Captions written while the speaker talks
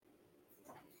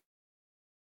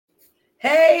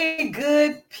Hey,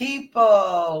 good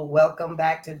people. Welcome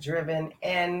back to Driven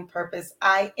in Purpose.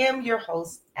 I am your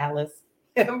host, Alice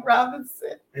M.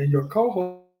 Robinson. And your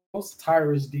co-host,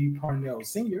 Tyrus D. Parnell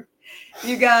Sr.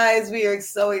 You guys, we are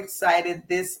so excited.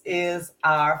 This is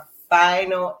our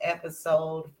final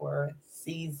episode for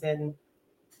season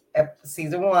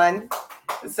one.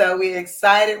 So we're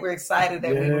excited. We're excited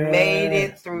that we made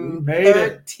it through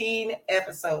 13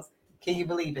 episodes. Can you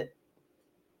believe it?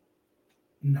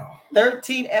 No.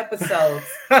 13 episodes.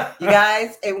 You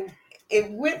guys,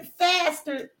 it went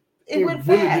faster. It went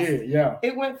really fast. Did, yeah.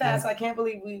 It went fast. Yeah. I can't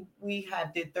believe we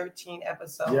have did 13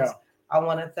 episodes. Yeah. I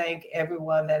want to thank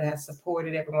everyone that has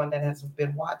supported, everyone that has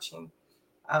been watching.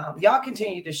 Y'all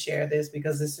continue to share this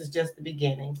because this is just the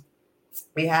beginning.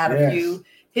 We had a few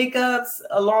hiccups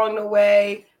along the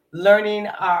way, learning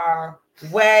our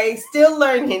way, still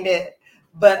learning it.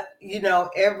 But we've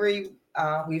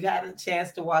had a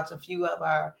chance to watch a few of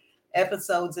our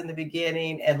episodes in the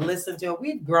beginning and listen to it.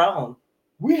 We've grown.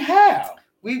 We have.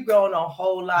 We've grown a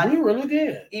whole lot. We really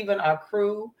did. Even our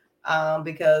crew,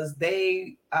 because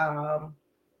this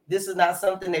is not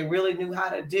something they really knew how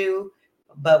to do.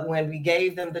 But when we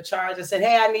gave them the charge and said,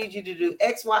 hey, I need you to do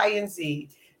X, Y, and Z,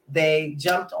 they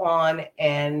jumped on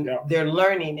and they're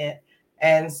learning it.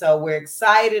 And so we're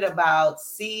excited about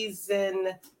season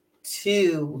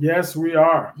 2. Yes, we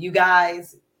are. You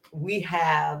guys, we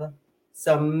have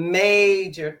some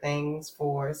major things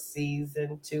for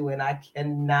season 2, and I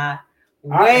cannot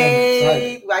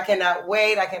wait. I cannot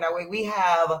wait. We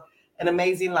have an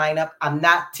amazing lineup. I'm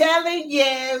not telling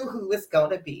you who it's going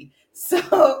to be.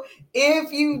 So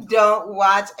if you don't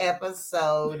watch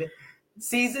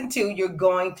season 2, you're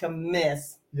going to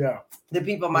miss. Yeah. The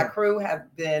people, my crew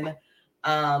have been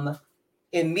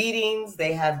in meetings.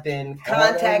 They have been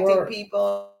contacting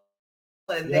people,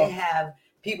 and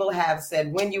people have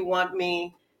said, when you want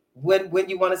me, when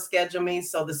you want to schedule me.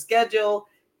 So the schedule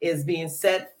is being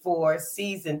set for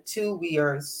season 2. We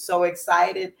are so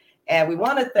excited. And we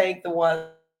want to thank the ones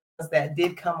that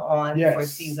did come on for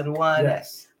season 1.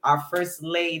 Yes. Our first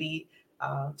lady,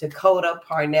 Dakota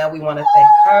Parnell. We want to thank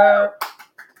her.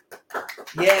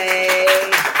 Yay.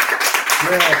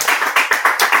 Yes.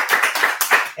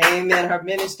 Amen. Her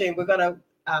ministry. We're going to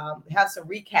have some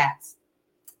recaps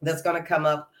that's going to come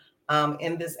up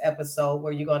in this episode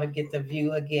where you're going to get to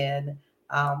view again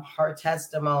her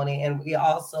testimony. And we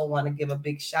also want to give a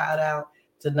big shout out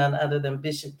to none other than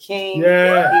Bishop King.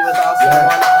 Yeah. He was also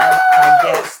one of our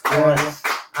guests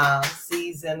on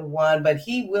season 1, but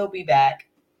he will be back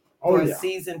for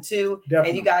season 2. Definitely.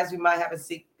 And you guys, we might have a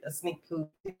sneak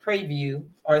preview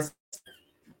or a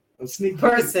sneak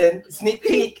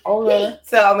peek. Okay.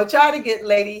 So I'm gonna try to get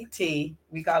Lady T.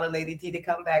 We call her Lady T to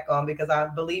come back on because I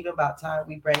believe about time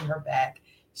we bring her back,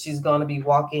 she's gonna be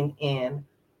walking in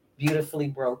beautifully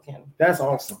broken. That's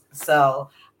awesome.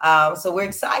 So we're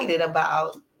excited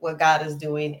about what God is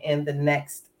doing in the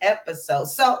next episode.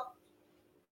 So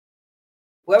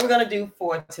what we're gonna do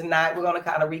for tonight, we're gonna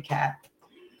kind of recap.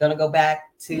 Gonna go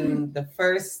back to the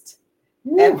first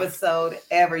episode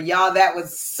ever. Y'all, that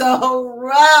was so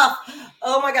rough.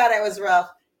 Oh my God, that was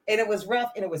rough. And it was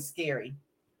rough and it was scary.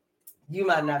 You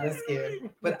might not be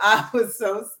scared, but I was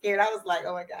so scared. I was like,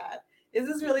 oh my God, is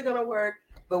this really going to work?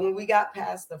 But when we got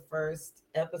past the first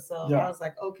episode, I was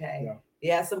like, okay, we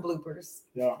had some bloopers.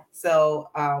 Yeah. So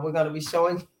we're going to be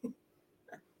showing you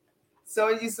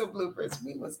some bloopers.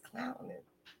 We was clowning.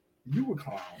 You were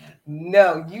clowning.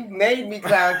 No, you made me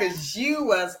clown because you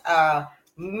was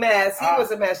mess. He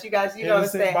was a mess. You guys, you don't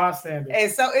understand. Bystander.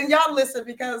 And y'all listen,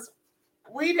 because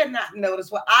we did not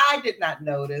notice. Well, I did not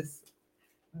notice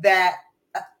that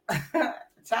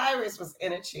Tyrus was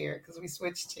in a chair because we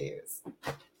switched chairs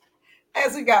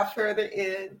as we got further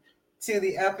in to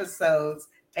the episodes.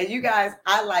 And you guys,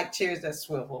 I like chairs that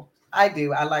swivel. I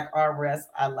do. I like armrests.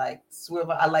 I like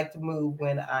swivel. I like to move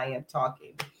when I am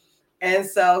talking. And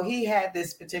so he had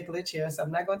this particular chair. So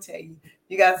I'm not going to tell you.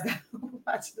 You guys got to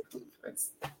watch the bloopers.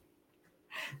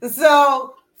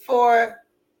 So for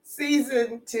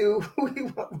season 2, we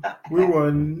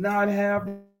will not have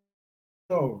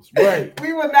those. Right.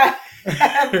 We will not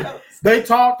have those. They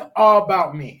talked all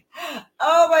about me.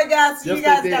 Oh my God. So you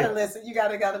guys got to listen. You got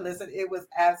to listen. It was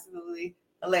absolutely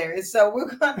hilarious. So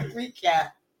we're going to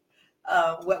recap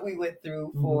what we went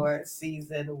through for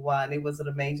season 1. It was an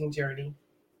amazing journey.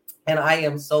 And I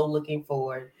am so looking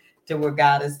forward to where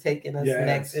God is taking us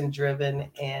next in Driven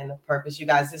in Purpose. You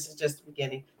guys, this is just the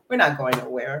beginning. We're not going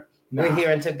nowhere. Nah. We're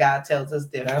here until God tells us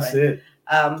different. That's it.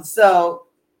 So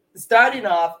starting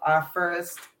off our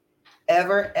first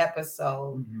ever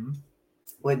episode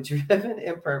with Driven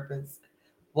in Purpose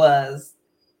was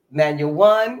Manual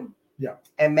 1. Yeah.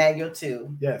 And Manual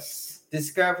 2. Yes.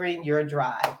 Discovering Your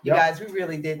Drive. You Yep. guys, we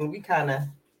really didn't. We kind of.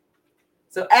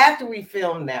 So after we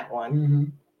filmed that one, Mm-hmm.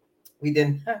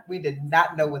 we did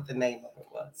not know what the name of it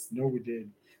was. No, we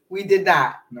didn't. We did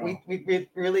not. No. We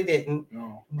really didn't.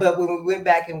 No. But when we went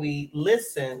back and we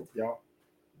listened, Yep.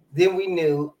 then we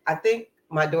knew. I think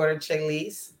my daughter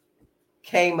Chalise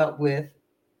came up with,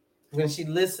 when she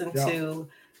listened Yep. to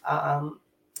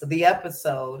the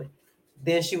episode,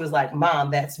 then she was like,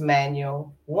 Mom, that's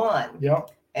Manual 1.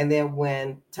 Yep. And then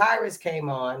when Tyrus came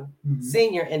on,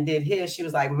 Senior, and did his, she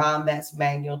was like, Mom, that's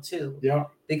Manual 2. Yeah.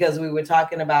 Because we were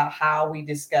talking about how we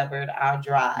discovered our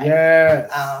drive. Yes.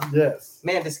 Yes.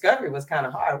 Man, discovery was kind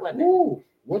of hard, wasn't it? Ooh,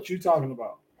 what you talking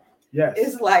about? Yes.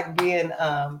 It's like being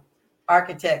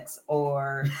architects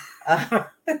or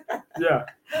yeah.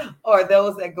 or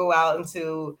those that go out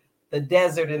into the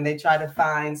desert and they try to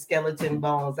find skeleton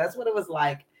bones. That's what it was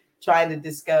like, trying to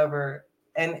discover.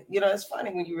 And you know, it's funny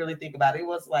when you really think about it. It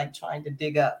was like trying to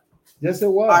dig up Yes, it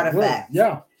was artifacts.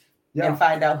 Really. Yeah. And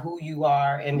find out who you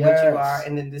are and what you are,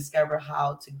 and then discover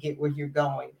how to get where you're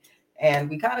going. And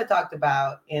we kind of talked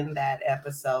about in that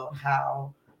episode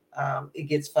how it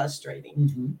gets frustrating.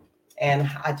 Mm-hmm. And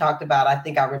I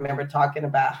think I remember talking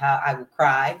about how I would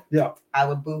cry. Yeah. I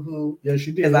would boo-hoo. Yes,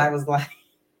 you did. Because I was like,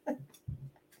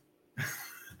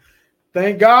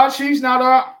 thank God she's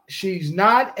not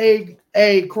a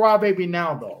crybaby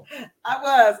now, though.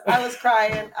 I was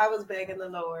crying. I was begging the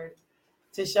Lord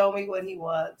to show me what he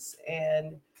wants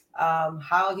and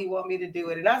how he want me to do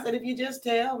it. And I said, if you just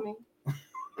tell me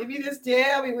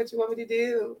what you want me to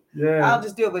do, I'll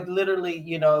just do it. But literally,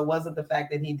 you know, it wasn't the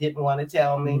fact that he didn't want to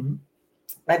tell me. Mm-hmm.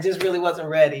 I just really wasn't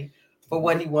ready for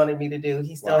what he wanted me to do.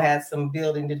 He still had some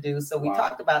building to do. So we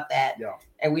talked about that. Yeah.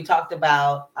 And we talked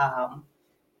about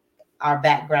our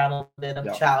background, a little bit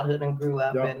of childhood and grew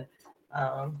up. And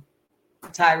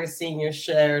Tyrus Sr.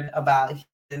 shared about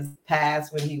his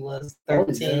past when he was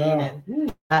 13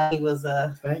 and how he was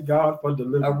thank God for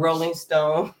deliverance. A Rolling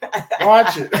Stone.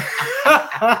 Watch it.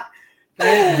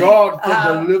 Thank God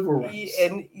for deliverance.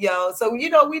 And so we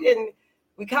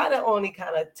kind of only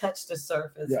touched the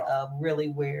surface of really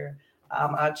where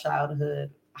our childhood,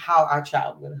 how our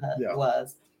childhood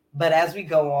was. But as we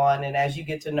go on and as you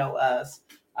get to know us,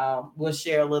 we'll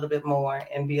share a little bit more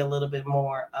and be a little bit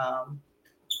more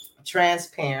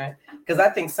transparent, because I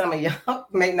think some of y'all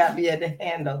may not be able to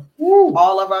handle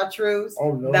all of our truths.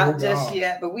 Oh, no, not just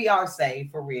yet, but we are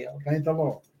saved for real. Thank the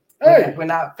Lord. Hey, we're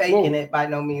not faking it by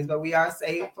no means, but we are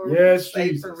saved for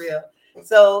real.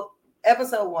 So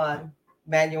episode 1,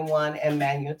 Manual 1 and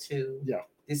Manual 2,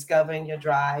 Discovering Your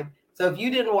Drive. So if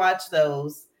you didn't watch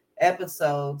those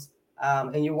episodes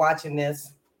and you're watching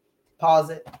this, pause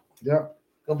it. Yep.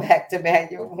 Go back to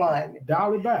Manual 1.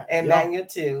 Dial it back. And Manual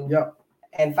 2. Yep.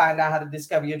 And find out how to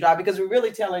discover your drive, because we're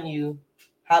really telling you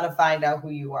how to find out who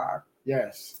you are.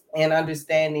 Yes. And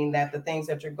understanding that the things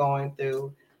that you're going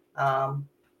through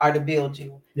are to build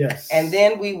you. Yes. And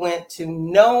then we went to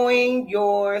knowing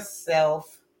your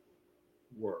self-worth.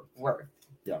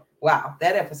 Yeah. Wow.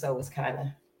 That episode was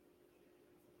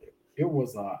it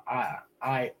was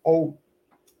eye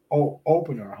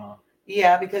opener, huh?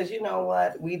 Yeah, because you know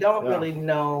what? We don't really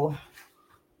know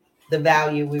the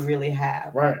value we really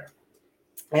have. Right.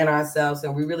 In ourselves,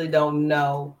 and we really don't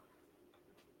know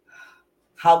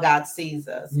how God sees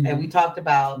us. Mm-hmm. And we talked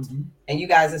about, and you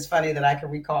guys, it's funny that I can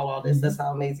recall all this. That's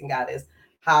how amazing God is.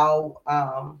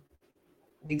 How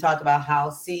we talked about how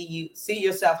see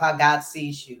yourself how God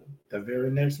sees you. The very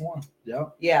next one.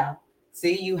 Yep. Yeah.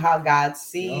 See you how God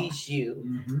sees you.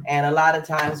 Mm-hmm. And a lot of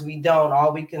times we don't.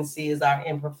 All we can see is our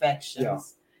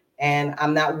imperfections. Yeah. And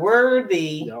I'm not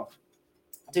worthy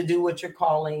to do what you're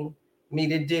calling me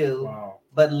to do. Wow.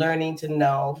 But learning to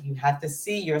know, you have to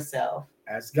see yourself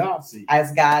as God sees.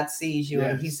 As God sees you.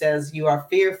 Yes. And he says you are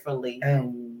fearfully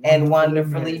and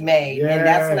wonderfully made. Yes. And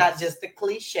that's not just a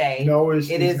cliche. No, it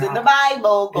is not. In the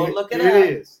Bible. Go look it up. It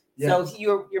is. Yes. So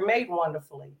you're made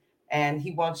wonderfully. And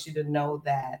he wants you to know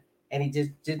that. And he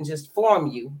just didn't just form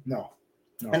you. No.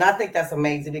 And I think that's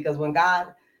amazing, because when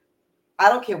God, I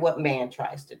don't care what man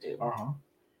tries to do.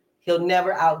 He'll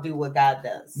never outdo what God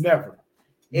does. Never.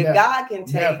 If God can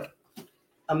take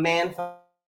a man from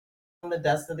the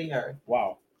dust of the earth.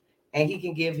 Wow. And he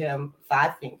can give him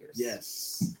 5 fingers.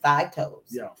 Yes. 5 toes.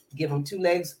 Yeah. Give him 2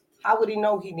 legs. How would he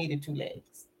know he needed 2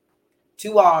 legs?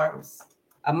 2 arms,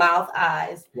 a mouth,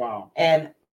 eyes. Wow.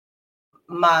 And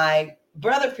my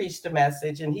brother preached a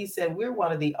message, and he said, we're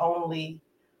one of the only,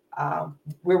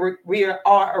 we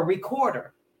are a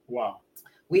recorder. Wow.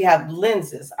 We have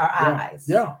lenses, our eyes.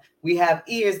 Yeah. We have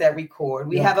ears that record.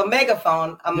 We have a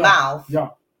megaphone, a mouth. Yeah.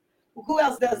 Who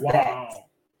else does that?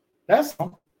 That's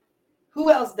Who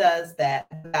else does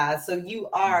that, God? So you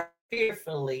are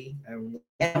fearfully and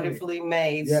wonderfully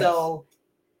made. Yes. So,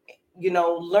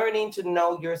 learning to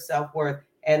know your self-worth.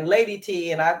 And Lady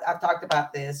T, and I've talked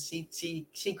about this,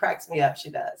 she cracks me up. She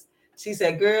does. She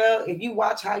said, girl, if you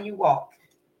watch how you walk,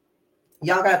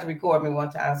 y'all got to record me one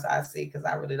time so I see, because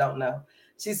I really don't know.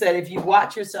 She said, if you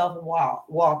watch yourself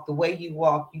walk the way you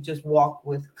walk, you just walk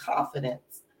with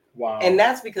confidence. Wow. And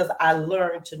that's because I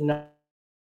learned to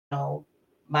know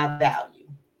my value.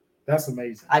 That's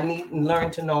amazing. I need to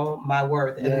learn to know my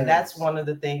worth. And Yes. that's one of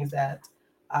the things that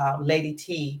Lady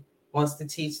T wants to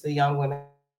teach the young women.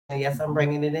 Yes, I'm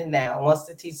bringing it in now. Wants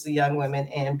to teach the young women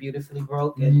and Beautifully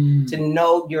Broken to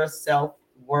know your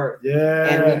self-worth. Yeah.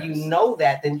 And when you know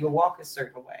that, then you'll walk a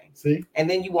certain way. See? And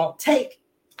then you won't take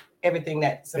everything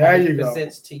that somebody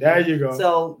presents to you. There you go.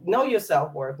 So know your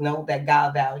self-worth. Know that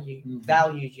God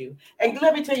values you. And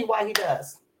let me tell you why he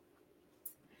does.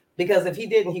 Because if he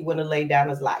didn't, he wouldn't have laid down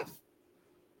his life.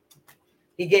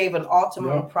 He gave an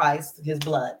ultimate price, his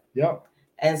blood. Yep.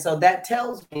 And so that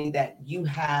tells me that you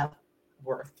have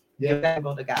worth. You're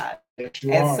valuable to God.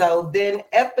 Yes, so then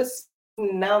episode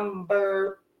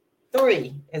number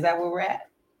 3, is that where we're at?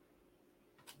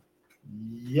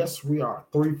 Yes, we are.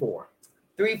 3-4.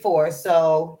 3-4.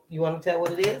 So you want to tell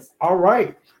what it is? All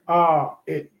right.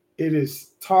 It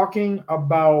is talking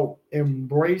about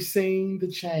embracing the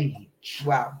change.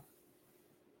 Wow.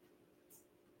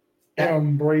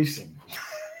 Embracing.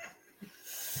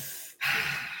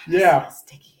 Yeah.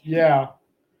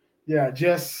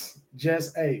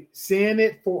 Just seeing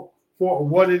it for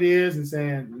what it is and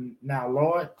saying, now,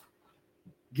 Lord,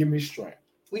 give me strength.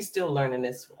 We still learning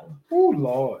this one. Oh,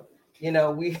 Lord. We oh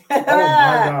my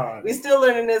God. We still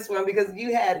learning this one because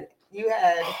you had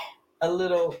a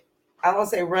little, I won't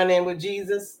say run in with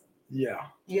Jesus. Yeah.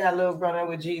 You had a little run in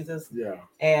with Jesus. Yeah.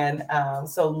 And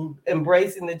so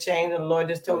embracing the change, and the Lord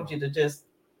just told you to just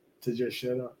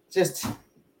shut up. Just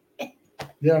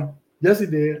yeah. Yes, he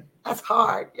did. That's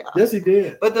hard, y'all. Yes, he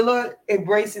did. But the Lord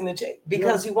embracing the change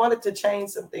because he wanted to change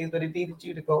some things, but he needed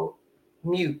you to go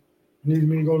mute. Needs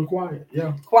me to go to quiet.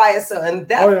 Yeah. Quiet. So, and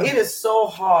that it is so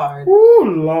hard. Oh,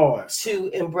 Lord. To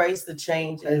embrace the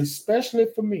change. Especially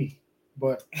for me.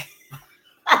 But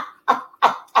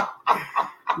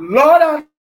Lord, I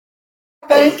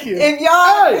thank you. If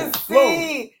y'all can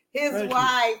see his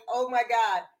wife, oh my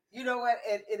God. You know what?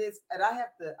 It is, and I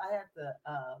have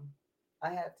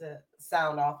to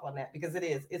sound off on that because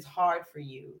it's hard for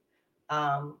you.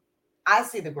 I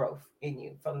see the growth in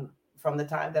you from the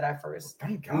time that I first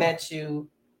met you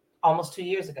almost 2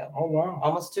 years ago. Oh, wow.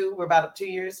 Almost 2. We're about 2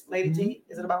 years, Lady T.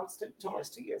 Is it about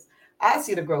almost 2 years? I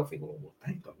see the growth in you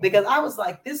because I was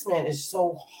like, this man is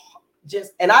so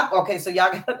just, and so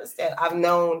y'all gotta understand, I've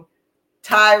known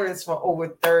Tyrus for over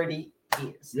 30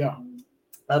 years. Yeah.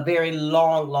 A very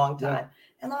long time. Yeah.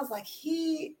 And I was like,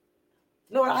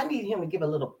 Lord, I need him to give a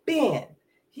little bend.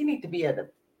 He need to be able to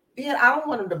bend. I don't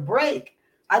want him to break.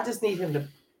 I just need him to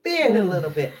bend a little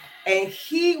bit. And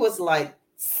he was like,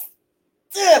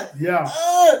 stiff. Yeah.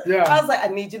 I was like, I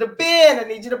need you to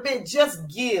bend. Just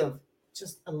give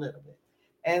just a little bit.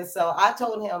 And so I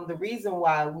told him the reason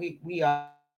why we are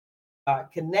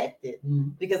connected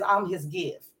because I'm his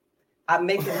gift. I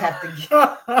make him have to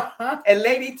give. And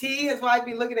Lady T, his wife,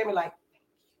 be looking at me like,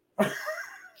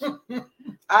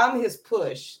 I'm his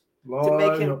push Lord, to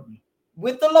make him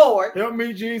with the Lord. Help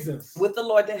me, Jesus. With the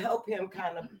Lord to help him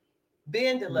kind of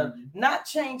bend a little, not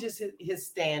changes his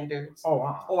standards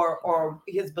or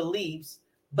his beliefs,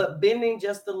 but bending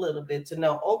just a little bit to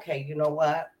know, okay, you know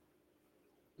what,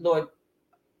 Lord,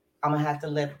 I'm gonna have to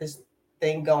let this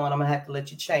thing go and I'm gonna have to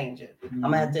let you change it. I'm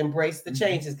gonna have to embrace the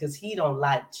changes because he don't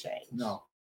like change. No.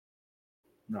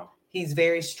 He's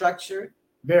very structured.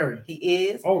 Very. He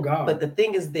is. Oh, God. But the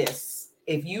thing is this,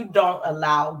 if you don't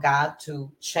allow God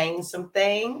to change some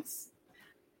things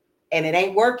and it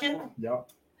ain't working,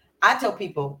 I tell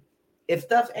people, if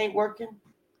stuff ain't working,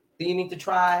 then you need to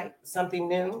try something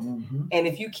new. And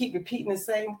if you keep repeating the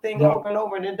same thing over and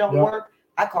over and it don't work,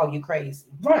 I call you crazy.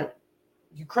 Right.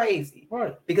 You crazy.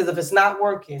 Right. Because if it's not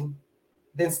working,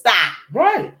 then stop.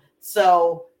 Right.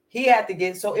 So he had to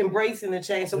get embracing the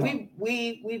change. So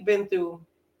we've been through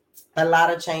a lot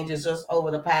of changes just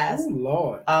over the past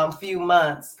few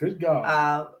months. Good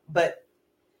God. But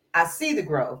I see the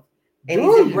growth. And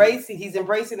he's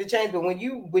embracing the change. But when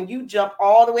you jump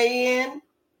all the way in,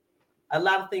 a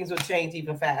lot of things will change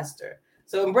even faster.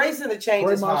 So embracing the change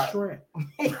is hard.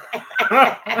 It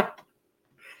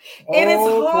is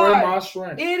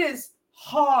hard. It is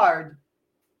hard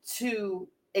to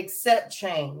accept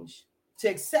change, to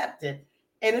accept it.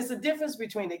 And it's a difference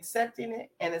between accepting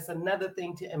it and it's another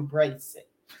thing to embrace it.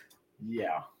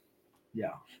 Yeah.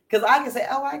 Because I can say,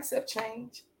 oh, I accept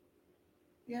change.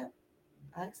 Yeah,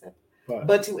 I accept it.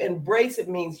 But to embrace it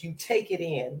means you take it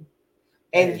in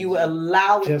and you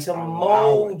allow it to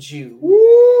mold you.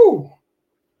 Woo!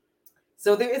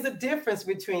 So there is a difference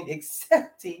between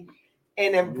accepting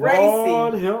and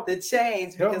embracing the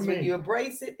change, because when you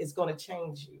embrace it, it's going to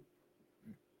change you.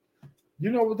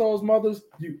 You know what those mothers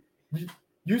you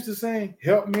used to saying,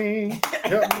 help me,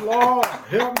 Lord,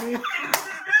 help me.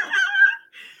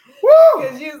 Woo!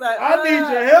 Because you was like, I need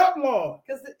your help, Lord.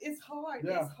 Because it's hard.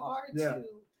 Yeah. It's hard to,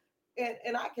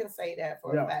 and I can say that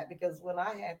for a fact, because when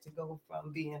I had to go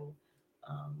from being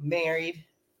married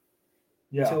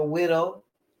to a widow,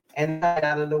 and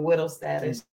out of the widow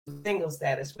status, single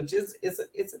status, which is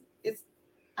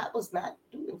I was not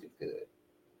doing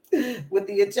good with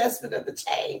the adjustment of the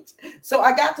change. So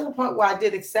I got to the point where I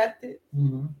did accept it.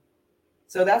 Mm-hmm.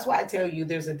 So that's why I tell you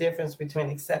there's a difference between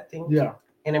accepting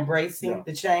and embracing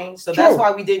the change. So True. that's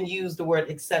why we didn't use the word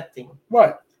accepting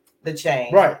the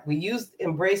change. Right. We used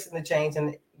embracing the change,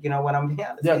 and you know what I'm being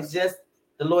honest. It's just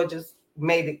the Lord just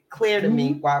made it clear to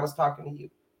me while I was talking to you.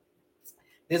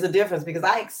 There's a difference, because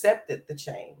I accepted the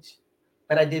change,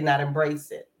 but I did not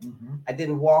embrace it. Mm-hmm. I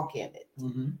didn't walk in it.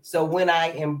 Mm-hmm. So when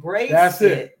I embraced that's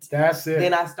it.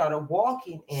 Then I started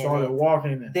walking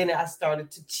in it. Then I started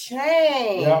to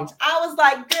change. Yep. I was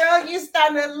like, girl, you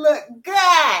starting to look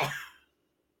good.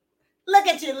 Look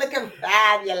at you looking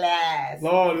fabulous.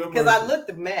 Lord, because I looked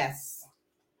a mess.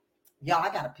 Y'all, I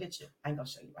got a picture. I ain't gonna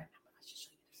show you right now, but I should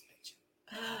show you this picture.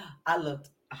 I looked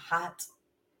a hot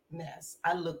mess.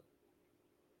 I looked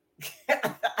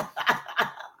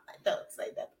don't say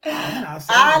that.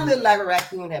 I look like a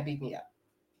raccoon had beat me up.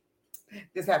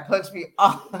 This had punched me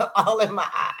all in my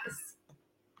eyes.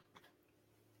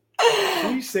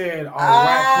 She said,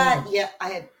 raccoon. Yeah, I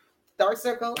had dark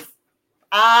circles.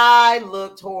 I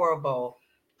looked horrible.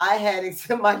 I had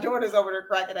my daughter's over there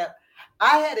cracking up.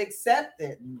 I had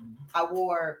accepted. I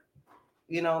wore,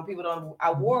 people don't.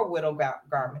 I wore widow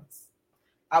garments.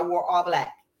 I wore all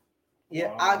black.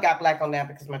 Yeah, wow. I got black on that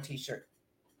because of my t-shirt.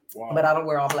 Wow. But I don't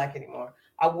wear all black anymore.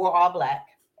 I wore all black.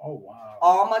 Oh, wow.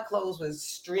 All my clothes were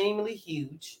extremely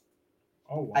huge.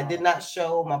 Oh, wow. I did not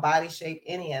show my body shape,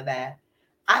 any of that.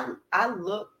 I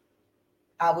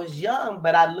was young,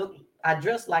 but I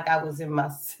dressed like I was in my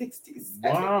 60s,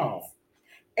 70s. Wow.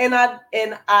 And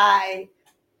I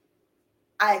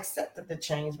accepted the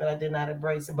change, but I did not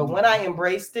embrace it. But when I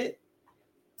embraced it,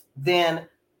 then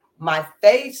my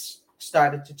face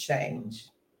started to change.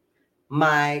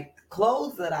 My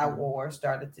clothes that I wore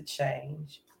started to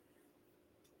change.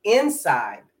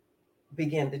 Inside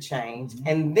began to change.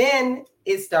 And then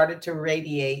it started to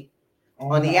radiate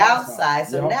on the outside.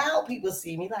 So now people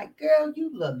see me like, girl,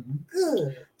 you look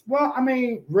good. Well, I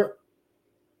mean,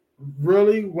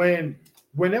 really,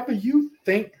 whenever you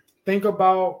think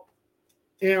about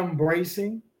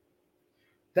embracing,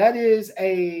 that is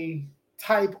a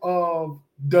type of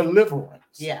deliverance.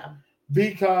 Yeah.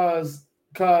 Because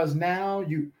now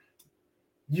you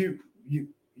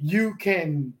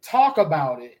can talk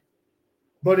about it,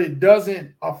 but it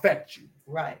doesn't affect you.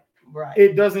 Right.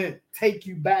 It doesn't take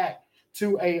you back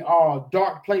to a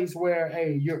dark place where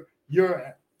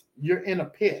you're in a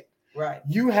pit. Right.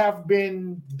 You have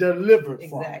been delivered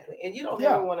exactly. And you don't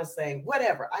ever want to say,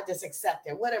 whatever, I just accept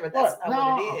it, whatever. That's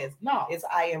not what it is. No. It's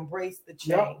I embrace the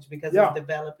change because it's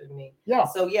developing me. Yeah.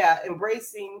 So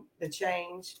embracing the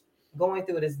change, going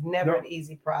through it is never an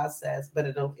easy process, but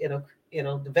it'll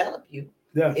develop you.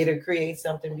 Yes. It'll create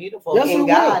something beautiful in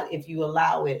God if you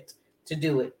allow it to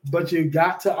do it. But you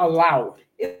got to allow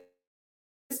it.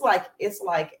 It's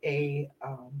like a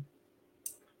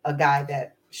guy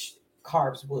that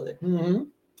carves wood,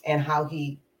 and how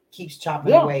he keeps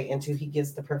chopping away until he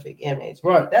gets the perfect image.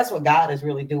 Right. That's what God is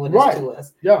really doing to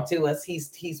us. Yeah. To us,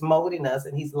 he's molding us,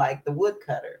 and he's like the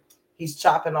woodcutter. He's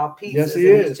chopping off pieces. Yes, he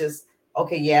is. He's just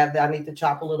I need to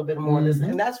chop a little bit more of this,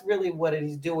 and that's really what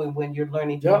he's doing when you're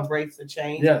learning to embrace the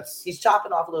change. Yes. He's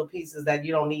chopping off little pieces that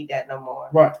you don't need that no more.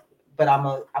 Right. But I'm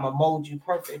a mold you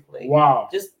perfectly. Wow.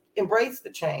 Just embrace the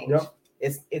change. Yep.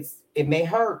 It may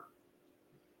hurt.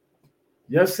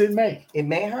 Yes, it may. It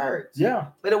may hurt. Yeah.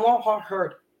 But it won't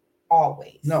hurt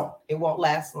always. No. It won't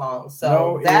last long.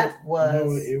 So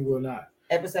it will not.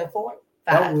 Episode 4,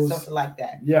 5, something like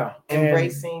that. Yeah.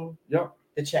 Embracing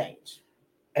the change.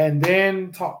 And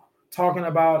then talking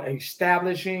about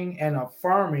establishing and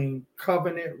affirming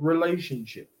covenant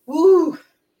relationship. Ooh.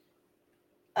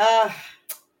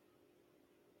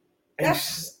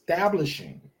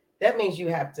 Establishing. That means you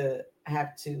have to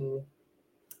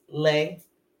lay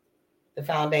the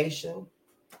foundation,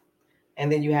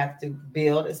 and then you have to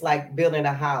build. It's like building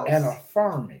a house. And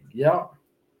affirming. Yep.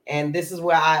 And this is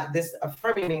where this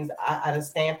affirming means I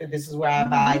stamp it. This is where I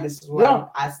buy. This is where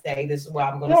I stay. This is where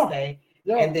I'm going to stay.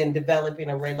 Yeah. And then developing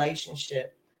a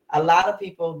relationship. A lot of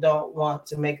people don't want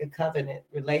to make a covenant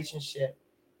relationship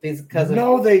because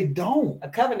they don't. A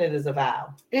covenant is a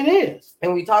vow. It is.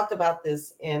 And we talked about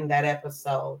this in that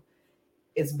episode.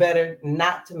 It's better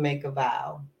not to make a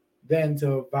vow than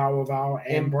to vow a vow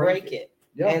and break it.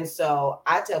 Yeah. And so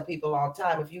I tell people all the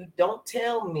time, if you don't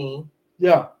tell me,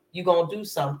 you're going to do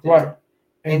something. Right.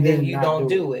 And then you don't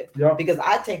do it. Yeah. Because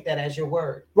I take that as your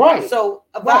word. Right. So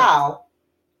a vow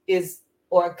is,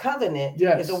 or a covenant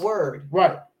is a word.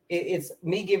 Right. It's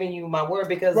me giving you my word,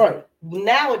 because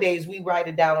nowadays we write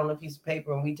it down on a piece of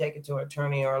paper and we take it to an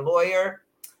attorney or a lawyer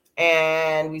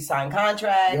and we sign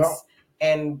contracts.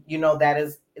 And that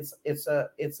is it's a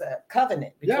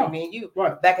covenant between me and you.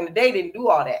 Right. Back in the day, they didn't do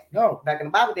all that. No. Back in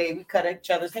the Bible day, we cut each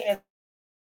other's hands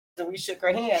and we shook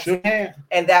our hands. Hands.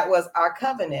 And that was our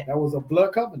covenant. That was a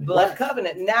blood covenant. Blood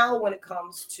covenant. Now, when it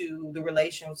comes to the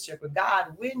relationship with God,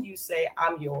 when you say,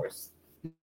 I'm yours.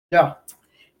 Yeah.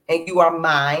 And you are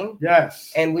mine.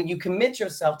 Yes. And when you commit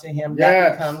yourself to him,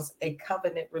 that becomes a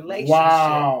covenant relationship.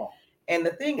 Wow. And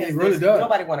the thing is, really does.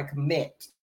 Nobody want to commit.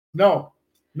 No.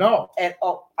 And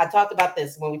I talked about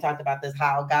this when we talked about this,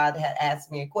 how God had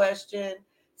asked me a question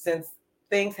since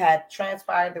things had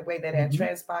transpired the way that had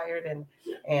transpired.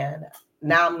 And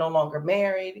now I'm no longer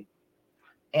married.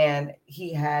 And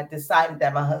he had decided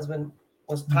that my husband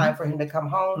was time for him to come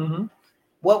home.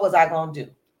 What was I going to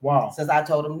do? Wow. Since I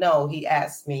told him no, he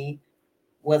asked me,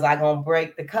 was I going to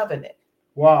break the covenant?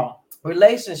 Wow.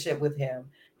 Relationship with him.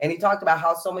 And he talked about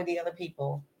how so many other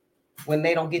people, when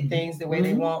they don't get things the way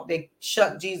they want, they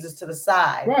shuck Jesus to the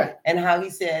side. Right. And how he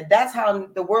said, that's how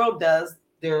the world does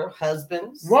their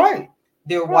husbands. Right.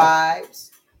 Their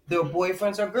wives, their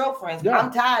boyfriends or girlfriends. Yeah.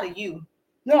 I'm tired of you.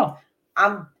 Yeah.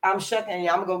 I'm shucking you.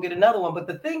 I'm going to get another one. But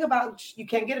the thing about, you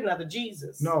can't get another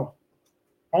Jesus. No.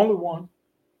 Only one.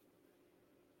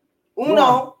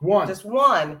 Uno, one. Just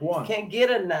one. Can't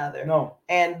get another. No.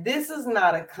 And this is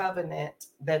not a covenant,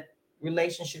 that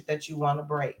relationship that you want to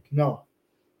break. No.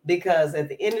 Because at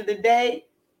the end of the day,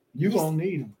 you're going to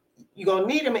need him. You're going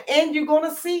to need him and you're going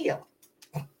to see him.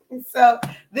 So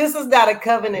this is not a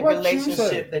covenant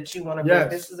relationship that you want to break.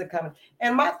 This is a covenant.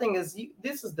 And my thing is,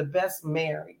 this is the best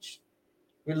marriage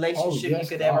relationship you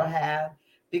could ever have,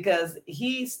 because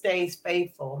he stays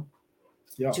faithful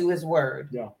to his word.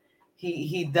 Yeah.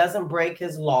 He doesn't break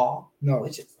his law,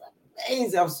 which is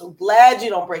amazing. I'm so glad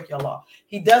you don't break your law.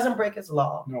 He doesn't break his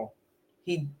law. No.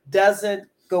 He doesn't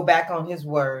go back on his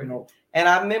word. No. And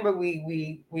I remember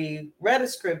we read a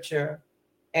scripture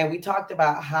and we talked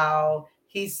about how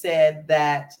he said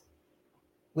that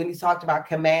when he talked about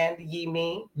command ye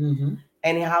me,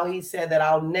 and how he said that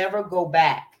I'll never go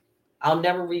back. I'll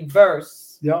never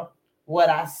reverse what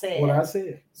I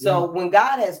said. So when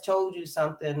God has told you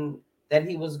something that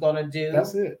he was going to do,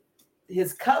 that's it.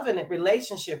 His covenant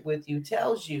relationship with you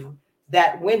tells you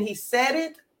that when he said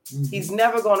it, he's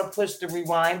never going to push the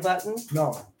rewind button.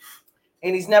 No.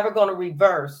 And he's never going to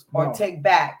reverse or take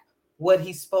back what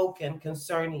he's spoken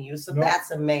concerning you. So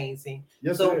that's amazing.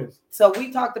 Yes, it is. So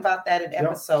we talked about that in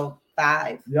episode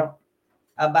 5.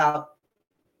 About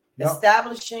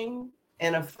establishing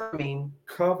and affirming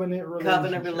covenant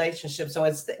relationship. So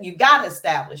it's, you got to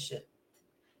establish it.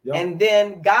 And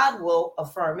then God will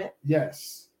affirm it.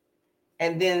 Yes.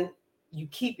 And then you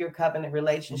keep your covenant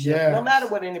relationship, no matter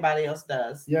what anybody else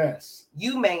does. Yes.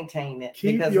 You maintain it,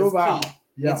 keep because your it's vow.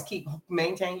 key. It's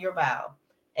maintain your vow.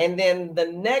 And then the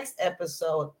next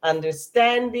episode,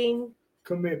 understanding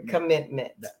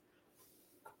commitment.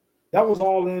 That was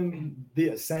all in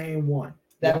the same one.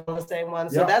 That was the same one.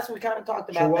 So that's what we kind of talked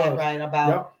about that, right?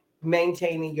 About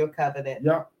maintaining your covenant.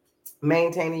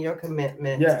 Maintaining your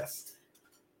commitment. Yes.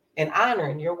 And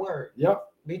honoring your word.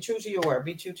 Be true to your word.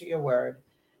 Be true to your word.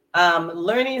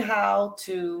 Learning how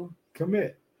to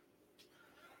commit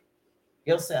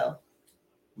yourself.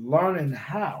 Learning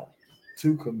how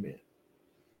to commit.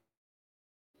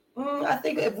 I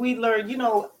think if we learn,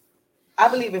 I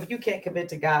believe if you can't commit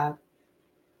to God,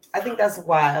 I think that's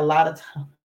why a lot of times,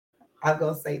 I'm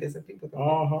going to say this and people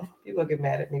get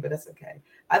mad at me, but that's okay.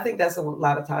 I think that's a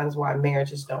lot of times why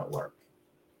marriages don't work.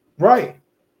 Right.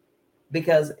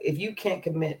 Because if you can't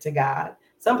commit to God,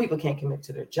 some people can't commit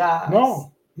to their jobs.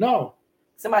 No.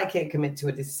 Somebody can't commit to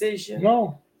a decision.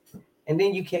 No. And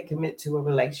then you can't commit to a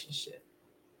relationship.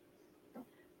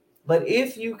 But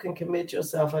if you can commit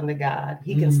yourself unto God,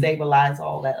 he can stabilize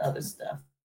all that other stuff.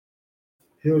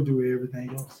 He'll do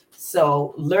everything else.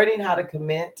 So learning how to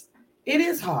commit It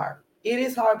is hard. It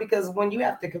is hard because when you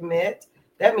have to commit,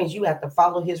 that means you have to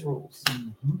follow his rules.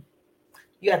 Mm-hmm.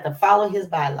 You have to follow his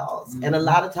bylaws. And a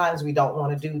lot of times we don't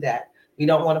want to do that. We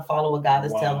don't want to follow what God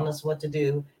is telling us what to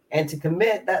do. And to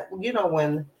commit, that,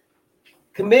 when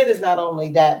commit is not only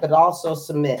that, but also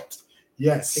submit.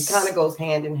 Yes. It kind of goes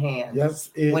hand in hand. Yes,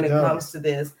 when it comes to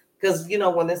this. Because,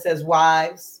 when it says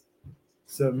wives,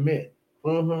 submit.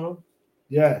 Mm-hmm.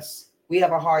 Yes. We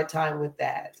have a hard time with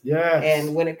that. Yes.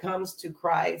 And when it comes to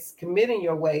Christ, committing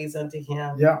your ways unto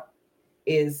him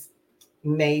is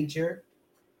major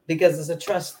because it's a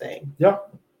trust thing.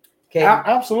 Yep. Okay.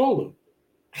 Absolutely.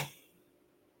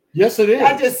 Yes, it is.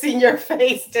 I just seen your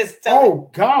face just oh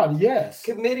God, yes.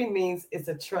 Committing means it's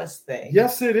a trust thing.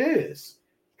 Yes, it is.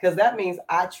 Because that means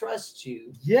I trust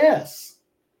you. Yes.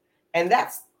 And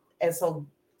so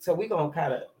we're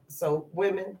gonna so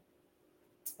women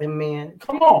and men.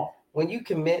 Come on. When you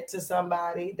commit to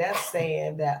somebody, that's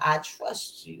saying that I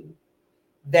trust you,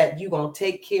 that you're going to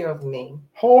take care of me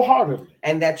wholeheartedly,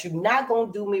 and that you're not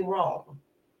going to do me wrong.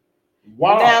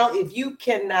 Wow. Now, if you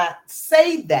cannot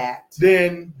say that,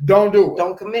 then don't do it.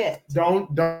 Don't commit.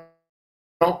 Don't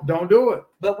do it.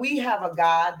 But we have a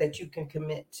God that you can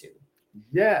commit to.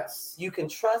 Yes. You can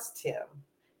trust him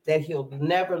that he'll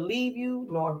never leave you,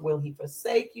 nor will he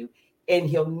forsake you, and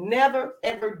he'll never,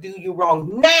 ever do you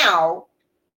wrong. Now,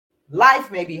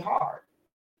 life may be hard.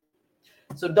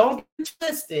 So don't get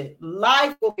twisted.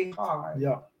 Life will be hard.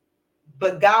 Yeah.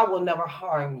 But God will never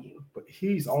harm you. But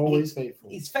he's always faithful.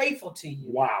 He's faithful to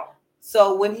you. Wow.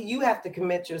 So when you have to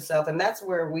commit yourself, and that's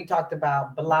where we talked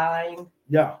about blind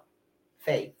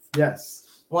faith. Yes.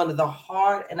 That's one of the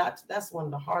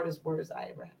hardest words I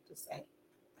ever have to say.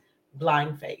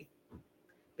 Blind faith.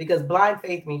 Because blind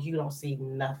faith means you don't see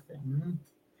nothing. Mm-hmm.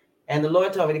 And the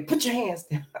Lord told me to put your hands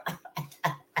down.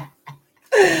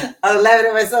 I was laughing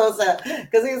at my soul,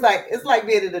 because he's like, it's like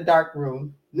being in a dark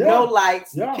room. Yeah. No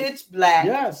lights, pitch black.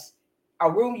 Yes. A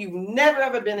room you've never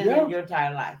ever been in your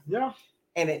entire life. Yeah.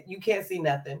 And you can't see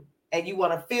nothing. And you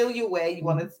want to feel your way. You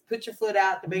want to put your foot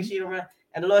out to make sure you don't run.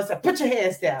 And the Lord said, put your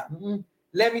hands down. Mm-hmm.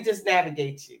 Let me just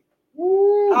navigate you.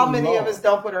 Ooh, how many of us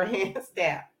don't put our hands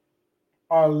down?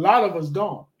 A lot of us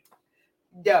don't.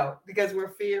 No, because we're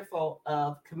fearful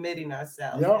of committing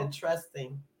ourselves and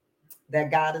trusting that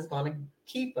God is going to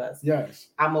keep us. Yes.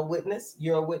 I'm a witness.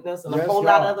 You're a witness. And a whole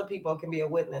lot of other people can be a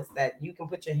witness that you can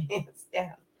put your hands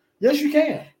down. Yes, you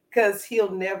can. Because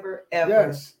he'll never,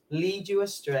 ever lead you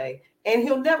astray. And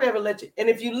he'll never, ever let you. And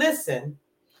if you listen.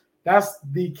 That's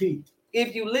the key.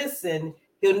 If you listen,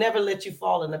 he'll never let you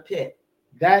fall in a pit.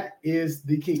 That is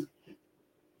the key.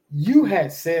 You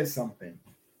had said something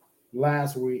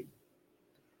last week.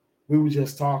 We were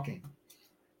just talking.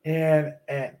 And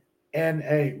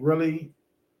really,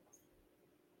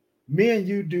 me and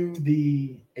you do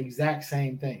the exact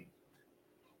same thing.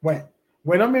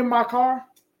 When I'm in my car,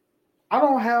 I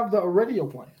don't have the radio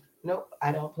playing. Nope,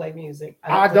 I don't play music.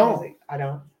 I don't.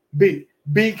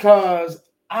 Because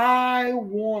I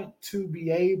want to be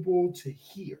able to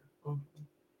hear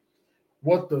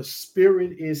what the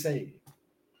Spirit is saying.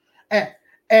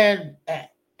 And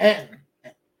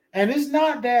it's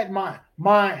not that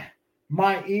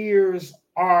my ears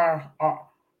are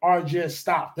just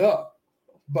stopped up,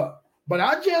 but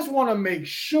I just want to make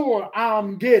sure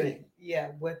I'm getting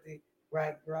what the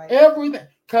right everything,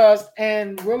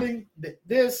 and really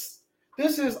this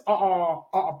is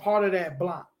a part of that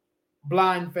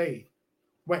blind faith.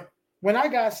 When I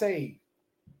got saved,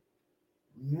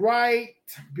 right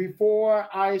before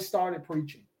I started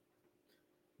preaching,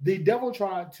 the devil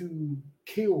tried to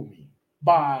kill me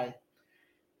I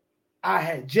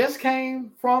had just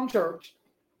came from church,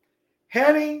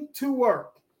 heading to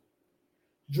work,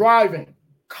 driving.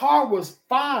 Car was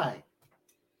fine.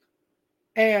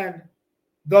 And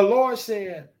the Lord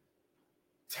said,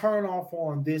 turn off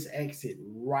on this exit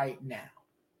right now.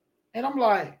 And I'm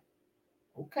like,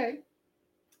 okay.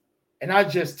 And I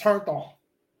just turned off.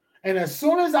 And as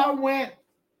soon as I went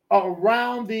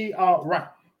around the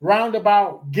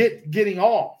roundabout getting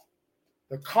off,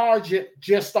 the car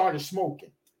just started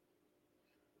smoking.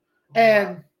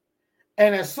 And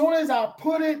as soon as I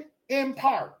put it in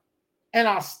park and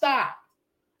I stopped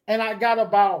and I got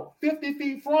about 50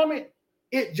 feet from it,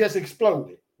 it just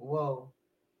exploded. Whoa.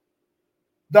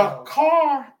 The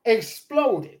car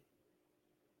exploded.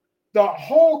 The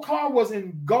whole car was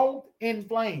engulfed in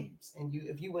flames. And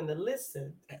if you wouldn't have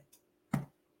listened,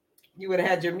 you would have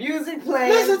had your music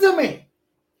playing. Listen to me.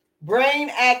 Brain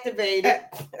activated.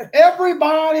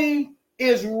 Everybody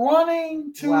is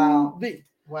running to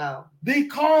the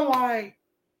car, like,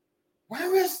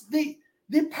 where is the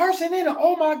The person in it,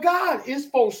 oh my God, it's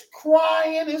folks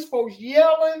crying, it's folks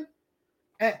yelling.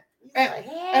 And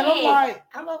I'm like,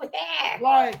 I'm over here.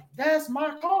 Like, that's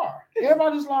my car.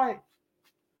 Everybody's like,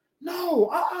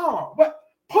 no, but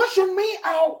pushing me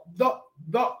out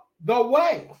the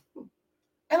way.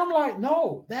 And I'm like,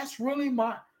 no, that's really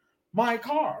my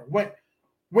car.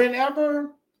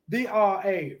 Whenever the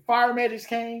paramedics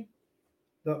came,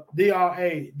 the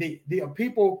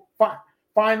people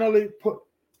finally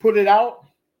put it out.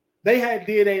 They had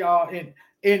did a an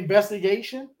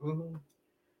investigation, Mm-hmm.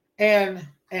 and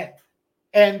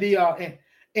the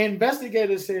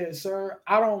investigator said, "Sir,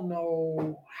 I don't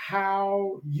know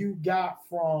how you got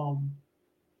from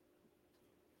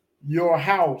your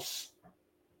house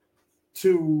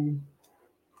to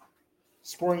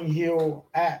Spring Hill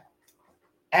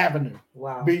Avenue."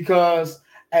 Wow. Because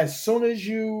as soon as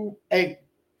you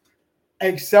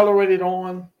accelerated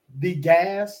on the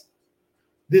gas,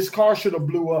 this car should have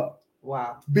blew up.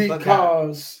 Wow.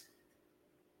 Because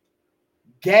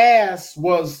gas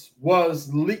was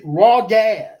raw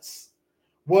gas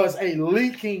was a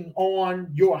leaking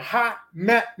on your hot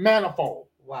manifold.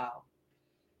 Wow.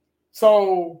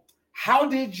 So how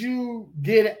did you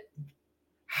get it?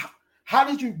 How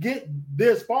did you get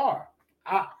this far?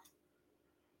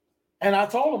 And I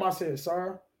told him, I said,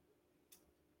 sir,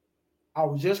 I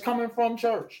was just coming from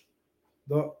church.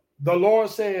 The Lord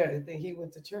said, I think he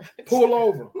went to church. Pull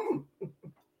over.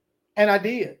 And I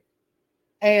did.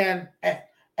 And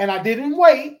I didn't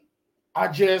wait. I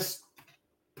just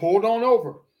pulled on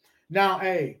over. Now,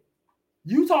 hey,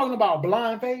 you talking about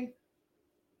blind faith?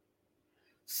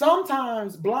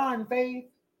 Sometimes blind faith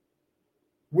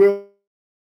will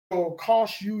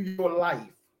cost you your life.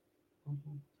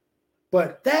 Mm-hmm.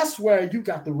 But that's where you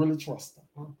got to really trust them.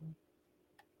 Mm-hmm.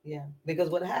 Yeah, because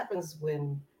what happens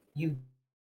when you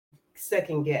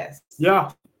second guess?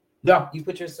 Yeah, you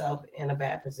put yourself in a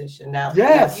bad position. Now,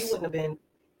 yes, if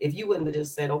you wouldn't have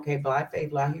just said, "Okay, blind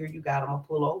faith, I hear you got, I'm gonna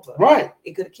pull over." Right,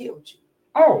 it could have killed you.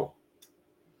 Oh,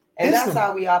 and that's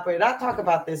how we operate. I talk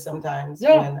about this sometimes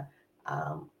when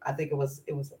I think it was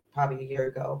probably a year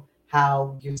ago.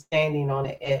 How you're standing on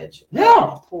the edge of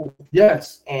a pool.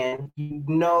 Yes. And you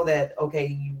know that, okay,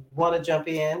 you want to jump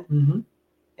in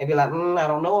and be like, I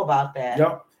don't know about that.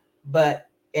 Yep. But,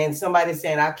 and somebody's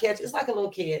saying, I'll catch you. It's like a little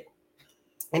kid.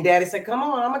 And daddy said, come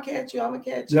on, I'm going to catch you. I'm going to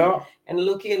catch you. Yep. And the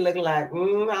little kid looking like, I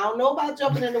don't know about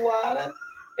jumping in the water.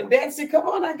 And dad said, come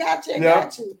on, I got you. I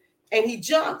got you. And he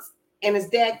jumps. And his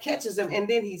dad catches him, and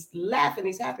then he's laughing.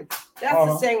 He's happy. That's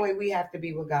the same way we have to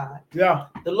be with God. Yeah.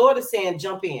 The Lord is saying,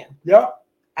 jump in. Yep.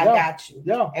 I got you.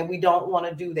 Yeah. And we don't want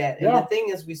to do that. And the thing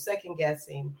is, we're second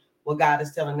guessing what God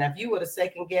is telling. Now, if you would have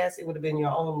second guessed, it would have been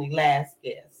your only last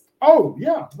guess. Oh,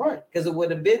 yeah, right. Because it would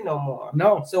have been no more.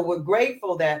 No. So we're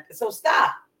grateful that. So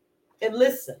stop and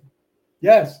listen.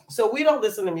 Yes. So we don't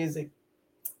listen to music.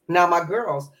 Now, my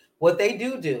girls, what they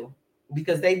do,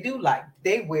 because they do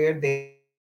they wear their,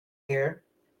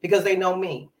 because they know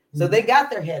me. So they got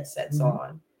their headsets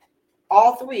on,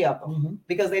 all three of them,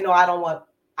 because they know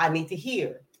I need to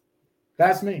hear.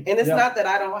 That's me. And it's not that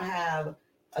I don't have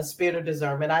a spirit of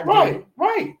discernment. I do.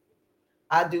 Right.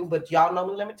 I do, but y'all know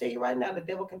me. Let me tell you right now, the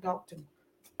devil can talk to me.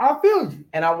 I feel you.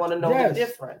 And I want to know the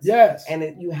difference. Yes.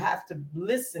 And you have to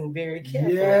listen very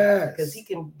carefully. Yes. Because he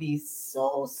can be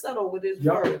so subtle with his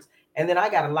words. And then I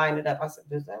got to line it up. I said,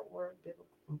 does that word biblical?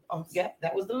 Oh, yeah,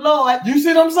 that was the Lord. You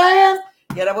see what I'm saying?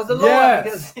 Yeah, that was the Lord,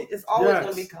 because it's always going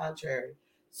to be contrary.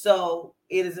 So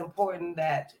it is important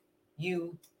that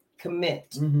you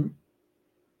commit and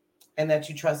that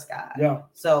you trust God. Yeah.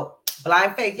 So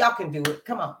blind faith, y'all can do it.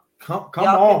 Come on. Come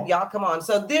on. Y'all come on.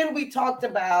 So then we talked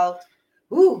about,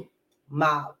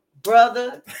 my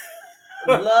brother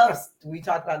loves, we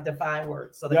talked about define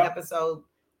words. So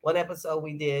one episode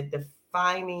we did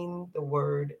defining the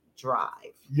word drive.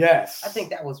 Yes. I think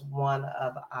that was one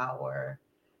of our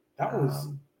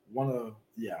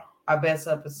our best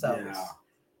episodes. Yeah.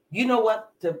 You know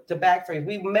what? To backphrase,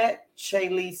 we met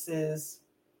Chalice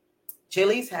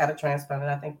had a transplant,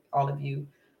 and I think all of you,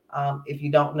 if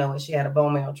you don't know it, she had a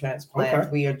bone marrow transplant. Okay.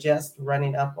 We are just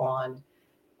running up on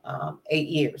 8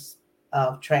 years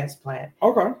of transplant.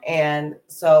 Okay. And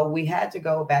so we had to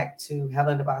go back to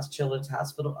Helen DeVos Children's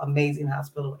Hospital, amazing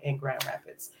hospital in Grand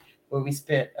Rapids, where we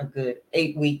spent a good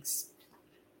 8 weeks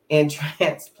in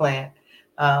transplant.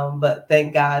 But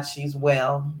thank God she's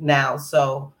well now.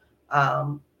 So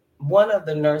one of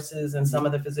the nurses and some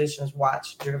of the physicians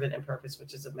watched Driven in Purpose,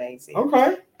 which is amazing.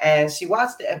 Okay. And she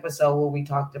watched the episode where we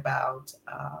talked about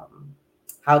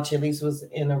how Chalice was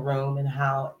in a room and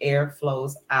how air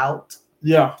flows out.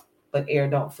 Yeah. But air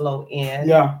don't flow in.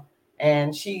 Yeah.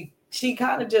 And she she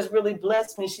kind of just really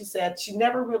blessed me. She said she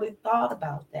never really thought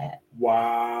about that.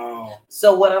 Wow.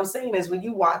 So what I'm saying is, when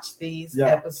you watch these Yeah.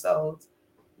 episodes,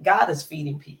 God is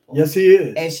feeding people. Yes, he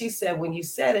is. And she said, when you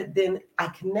said it, then I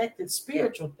connected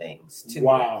spiritual things to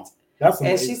Wow. it. That's And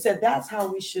amazing. she said, that's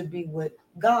how we should be with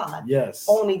God. Yes.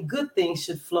 Only good things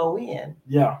should flow in.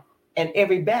 Yeah. And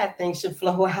every bad thing should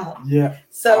flow out. Yeah.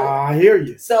 So I hear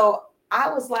you. So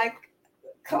I was like,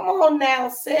 come on now,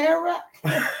 Sarah.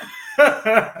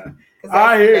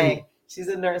 I hear you. She's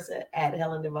a nurse at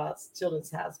Helen DeVos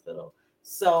Children's Hospital.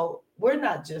 So we're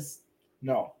not just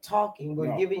talking.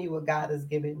 We're giving you what God has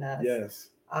given us. Yes.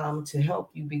 To help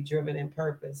you be driven in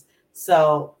purpose.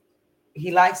 So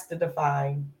he likes to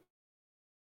define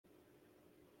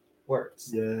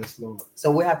words. Yes, Lord.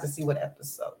 So we'll have to see what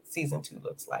season 2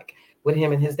 looks like with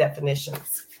him and his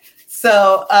definitions.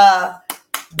 So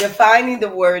defining the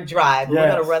word drive. Yes.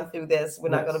 We're going to run through this. We're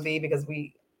not going to be, because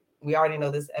we already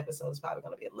know this episode is probably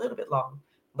going to be a little bit long,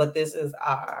 but this is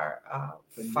our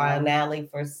finale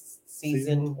for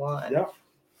season 1. Yep.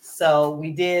 So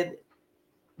we did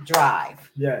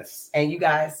drive. Yes. And you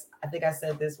guys, I think I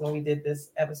said this when we did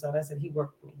this episode. I said he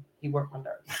worked me. He worked my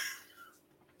nerves.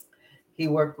 He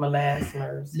worked my last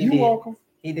nerves. You're welcome.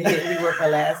 He did. He worked my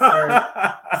last nerve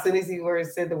as soon as he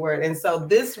said the word. And so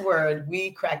this word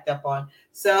we cracked up on.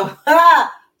 So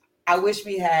I wish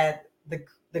we had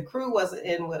the crew wasn't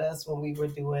in with us when we were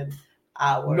doing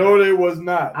our. No, they was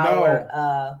not.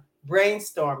 Our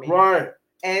brainstorming. Right.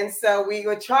 And so we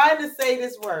were trying to say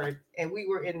this word, and we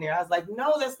were in there. I was like,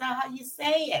 no, that's not how you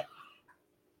say it.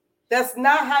 That's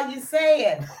not how you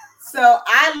say it. So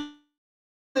I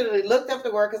literally looked up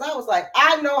the word, because I was like,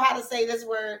 I know how to say this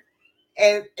word.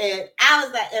 And I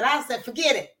was like, and I said,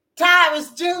 forget it. Tyrus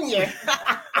Jr.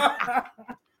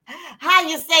 How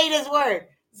you say this word?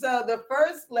 So the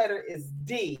first letter is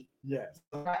D. Yes.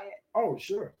 Right? Oh,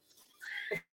 sure.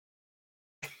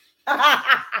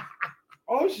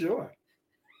 Oh, sure.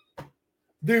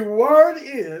 The word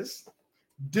is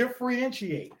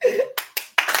differentiate.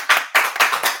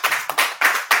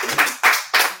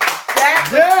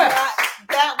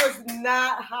 That was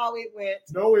not how it went.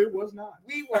 No, it was not.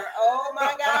 We were, oh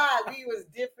my God, we was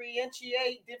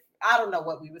differentiate. I don't know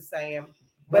what we were saying,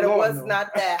 but it was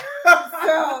not that.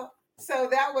 So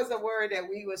that was a word that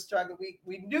we was struggling.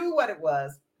 We knew what it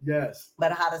was. Yes.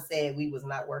 But how to say it, we was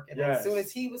not working. Yes. As soon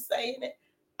as he was saying it,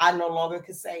 I no longer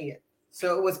could say it.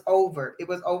 So it was over. It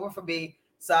was over for me.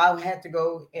 So I had to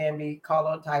go and be called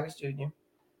on Tyrus Jr.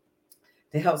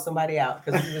 to help somebody out,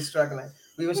 because we were struggling.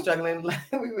 We were struggling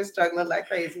like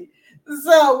crazy.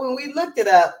 So when we looked it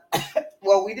up,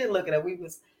 well, we didn't look it up. We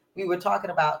were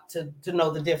talking about to know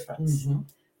the difference. Mm-hmm.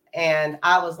 And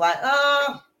I was like,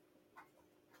 I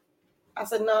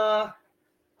said, no.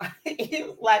 He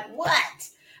was like, what?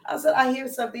 I said, I hear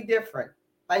something different.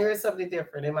 I hear something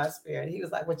different in my spirit. He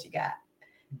was like, what you got?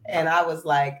 And I was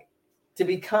like, to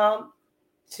become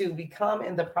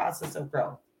in the process of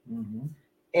growth. Mm-hmm.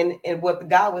 And what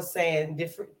God was saying,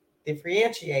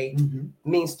 differentiate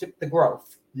means the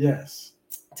growth. Yes.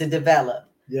 To develop.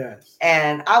 Yes.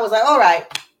 And I was like, all right,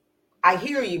 I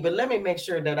hear you, but let me make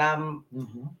sure that I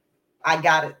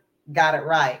got it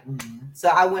right. Mm-hmm. So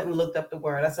I went and looked up the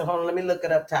word. I said, hold on, let me look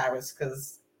it up, Tyrus,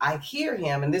 because I hear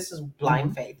him, and this is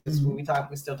blind faith. This is when we're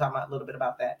still talking about a little bit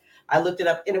about that. I looked it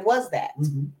up, and it was that.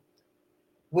 Mm-hmm.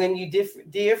 When you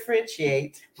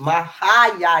differentiate, when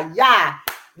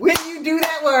you do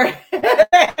that word.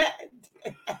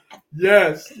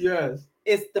 Yes.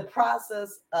 It's the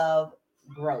process of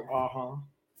growth. Uh-huh.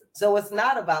 So it's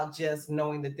not about just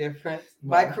knowing the difference. No.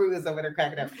 My crew is over there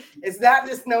cracking up. It's not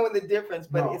just knowing the difference,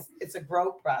 but it's a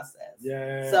growth process.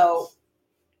 Yeah. So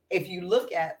if you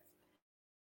look at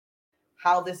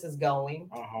how this is going,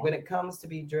 when it comes to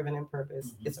be driven in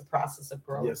purpose, it's a process of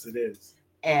growth. Yes, it is.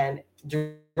 And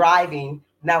driving.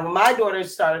 Now, when my daughter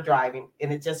started driving,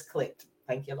 and it just clicked.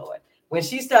 Thank you, Lord. When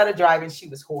she started driving, she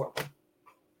was horrible.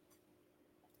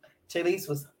 Chalise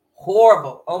was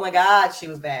horrible. Oh my God, she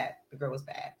was bad. The girl was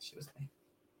bad. She was bad.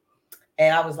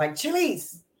 And I was like,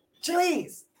 Chalise.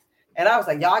 And I was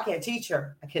like, y'all, I can't teach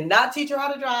her. I cannot teach her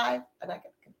how to drive. And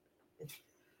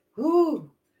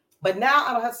But now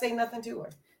I don't have to say nothing to her.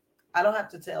 I don't have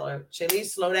to tell her,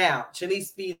 Chalise, slow down. Chalise,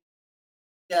 speed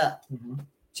up. Mm-hmm.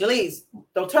 Chalise,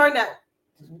 don't turn that.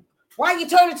 Why are you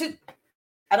turning to?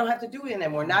 I don't have to do it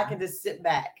anymore. Now I can just sit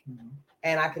back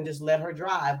and I can just let her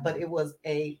drive. But it was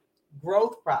a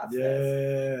growth process.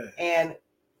 Yeah. And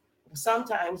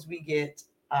sometimes we get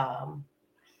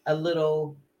a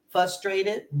little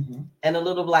frustrated and a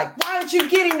little like, why aren't you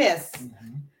getting this?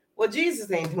 Mm-hmm. Well,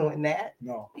 Jesus ain't doing that.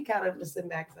 No. He kind of just sit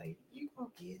back and say, you gonna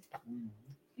get it.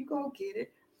 You gonna get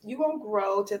it. you gonna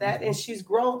grow to that, and she's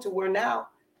grown to where now,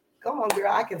 come on,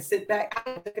 girl, I can sit back,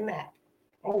 I can take a nap.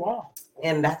 Oh wow,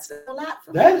 and that's a lot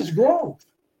for that me. is growth.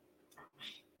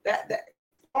 That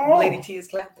Oh, Lady T is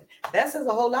clapping. That says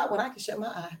a whole lot when I can shut my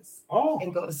eyes oh,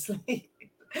 and go to sleep.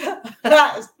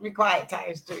 Be quiet,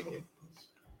 Tires Jr.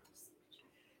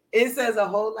 It says a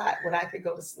whole lot when I could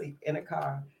go to sleep in a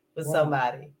car with Wow.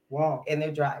 somebody wow. and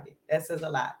they're driving. That says a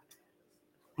lot.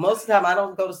 Most of the time, I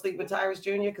don't go to sleep with Tyrus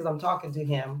Jr. because I'm talking to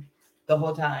him the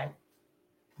whole time.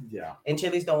 Yeah. And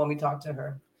Chili's don't want me to talk to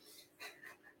her.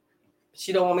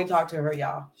 She don't want me to talk to her,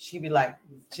 y'all. She be like,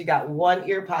 she got one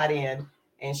ear pod in,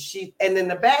 and then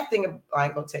the bad thing, I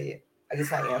ain't gonna tell you. I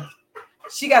guess I am.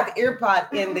 She got the ear pod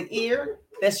in the ear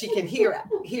that she can hear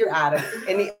out of,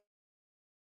 and the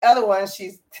other one,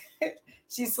 she's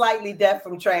slightly deaf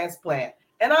from transplant.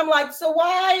 And I'm like, so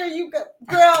why are you,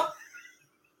 girl?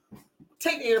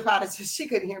 Take the ear pod. She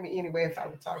couldn't hear me anyway if I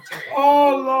would talk to her.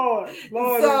 Oh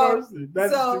Lord So- have mercy.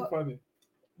 That's too funny.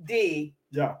 D,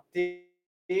 Yeah.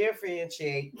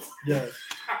 differentiate. Yes.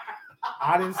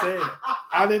 I didn't say it.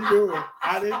 I didn't do it.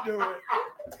 I didn't do it.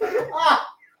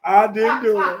 I didn't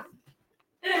do it.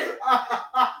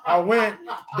 I went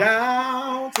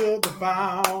down to the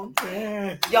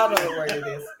fountain. Y'all know what word it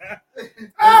is.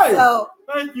 Hey, So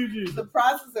thank you, Jesus. the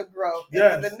process of growth.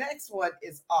 Yes. And then the next one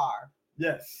is R.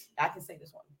 Yes. I can say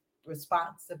this one.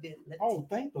 Responsibility. Oh,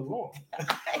 thank the Lord.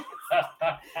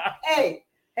 hey,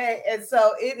 and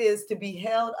so it is to be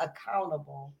held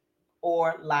accountable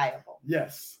or liable.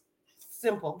 Yes.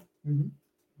 Simple, Mhm.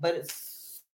 but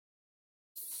it's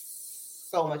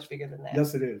so much bigger than that.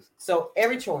 Yes, it is. So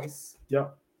every choice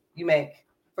Yep. you make,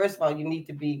 first of all, you need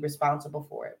to be responsible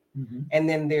for it. Mm-hmm. And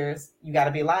then you got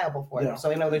to be liable for it. Yeah.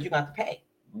 So in other words, you're going to have to pay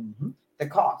Mm-hmm. the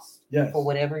cost Yes. for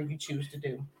whatever you choose to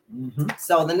do. Mm-hmm.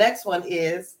 So the next one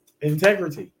is,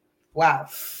 Integrity. wow,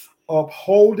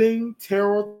 Upholding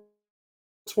territorial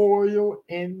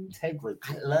integrity.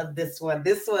 I love this one.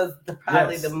 This was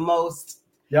probably Yes. the most,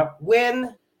 Yep.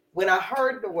 when I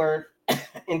heard the word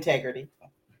integrity,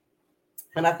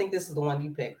 and I think this is the one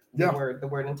you picked, the Yeah.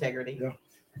 word integrity. Yeah.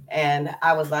 And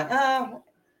I was like,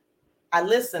 I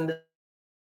listened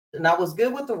and I was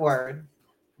good with the word,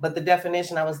 but the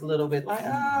definition, I was a little bit like,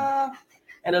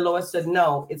 and the Lord said,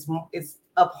 no, it's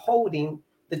upholding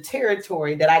the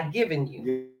territory that I've given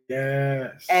you.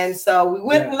 Yes. And so we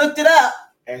went and looked it up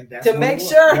and that's to what make it was.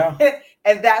 sure. Yeah.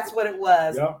 And that's what it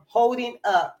was. Yeah. Holding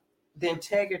up the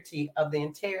integrity of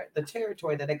the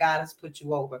territory that God has put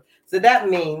you over. So that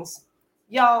means,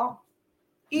 y'all,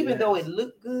 even though it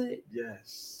looked good,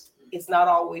 Yes. it's not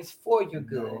always for your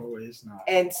good. No, it's not.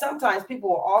 And sometimes people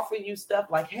will offer you stuff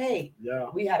like, hey, Yeah.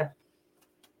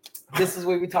 this is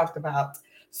what we talked about.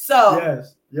 So,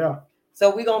 Yes. Yeah.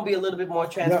 so we're going to be a little bit more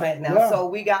transparent now. Yeah. So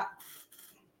we got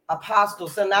Apostle.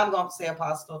 So now I'm going to say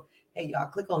Apostle. Hey, y'all,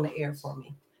 click on the air for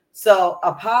me. So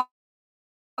Apostle,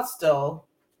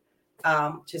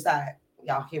 Josiah,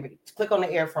 y'all hear me. Click on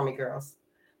the air for me, girls.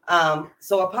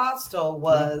 So Apostle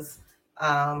was,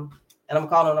 and I'm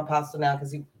calling him Apostle now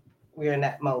because we're in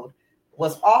that mode,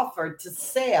 was offered to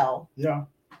sell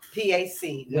PAC,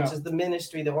 which is the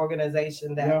ministry, the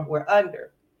organization that we're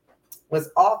under, was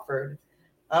offered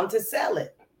to sell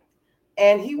it.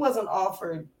 And he wasn't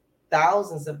offered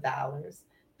thousands of dollars.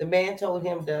 The man told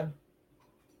him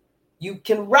you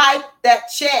can write that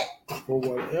check for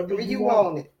whatever you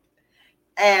want it.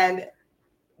 And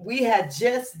we had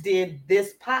just did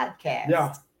this podcast.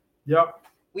 Yeah. Yep.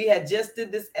 We had just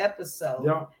did this episode.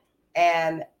 Yeah.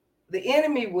 And the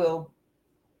enemy will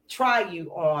try you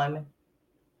on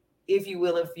if you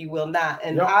will not.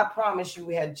 And I promise you,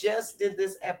 we had just did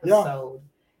this episode.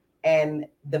 And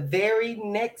the very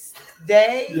next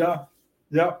day. Yeah.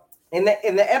 Yeah. And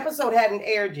the episode hadn't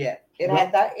aired yet. It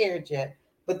had not aired yet.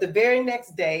 But the very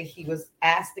next day, he was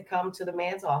asked to come to the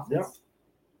man's office.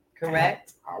 Yeah.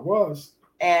 Correct? I was.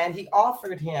 And he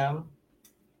offered him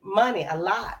money, a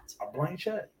lot. A blank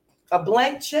check. A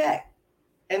blank check.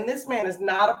 And this man is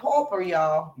not a pauper,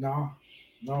 y'all. No.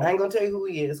 I ain't going to tell you who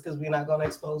he is because we're not going to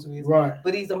expose who he is. Right.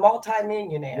 But he's a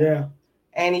multimillionaire. Yeah.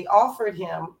 And he offered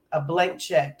him a blank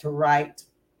check to write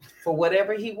for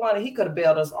whatever he wanted. He could have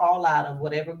bailed us all out of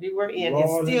whatever we were in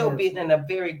and still be in a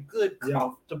very good,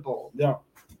 comfortable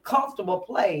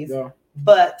place. Yeah.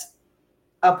 But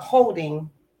upholding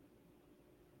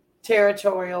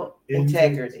territorial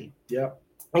integrity. Yep.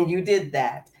 And you did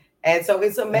that. And so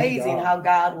it's amazing how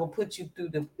God will put you through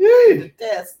the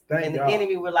test. And the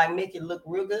enemy will make it look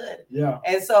real good. Yeah.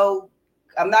 And so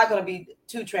I'm not going to be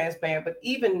too transparent, but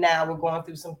even now we're going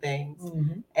through some things.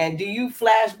 Mm-hmm. And do you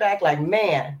flash back like,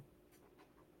 man,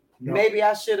 maybe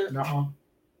I should have.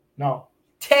 No.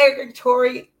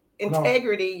 Territory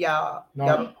Integrity, y'all.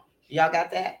 No. Y'all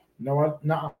got that? No.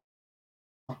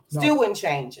 Still wouldn't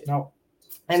change it. No.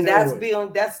 And Still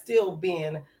that's still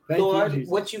being, Lord,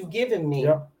 what you've given me.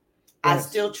 Yep. I Yes.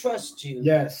 still trust you.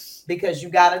 Yes. Because you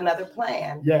got another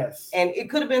plan. Yes. And it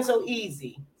could have been so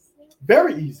easy.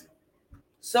 Very easy.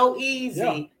 So easy.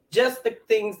 Yeah. Just the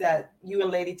things that you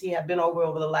and Lady T have been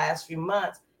over the last few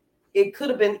months. It could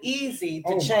have been easy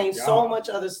to change so much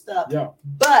other stuff. Yeah.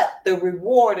 But the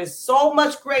reward is so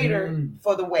much greater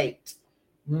for the wait.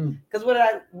 Because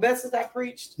what message I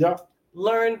preached,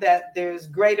 learned that there's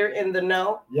greater in the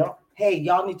know. Yeah. Hey,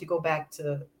 y'all need to go back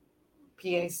to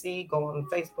PAC, go on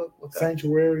Facebook with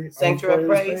Sanctuary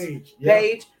Praise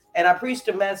page. And I preached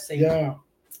a message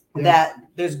that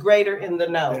there's greater in the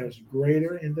know. There's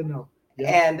greater in the know. Yeah.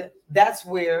 And that's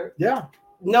where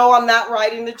no, I'm not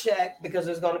writing the check because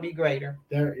there's going to be greater.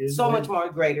 There is so much more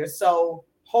greater. So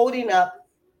holding up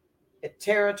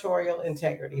territorial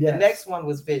integrity. Yes. The next one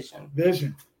was vision.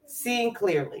 Vision. Seeing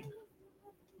clearly.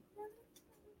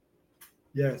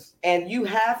 Yes. And you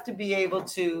have to be able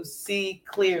to see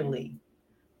clearly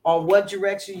on what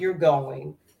direction you're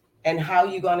going and how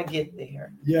you're going to get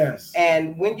there. Yes.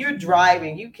 And when you're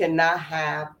driving, you cannot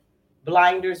have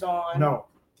blinders on. No.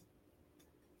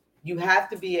 You have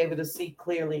to be able to see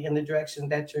clearly in the direction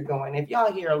that you're going. If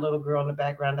y'all hear a little girl in the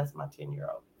background, that's my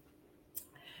 10-year-old.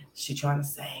 She's trying to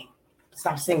sing.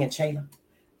 Stop singing, Shayla.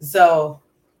 So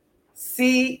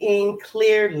seeing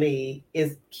clearly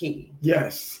is key.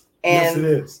 Yes. And yes, it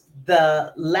is.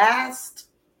 The last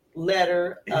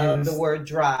letter of the word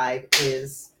drive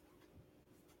is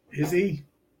E.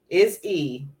 Is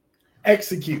E.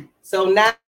 Execute. So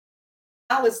now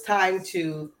it's time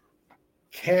to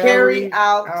carry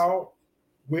out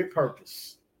with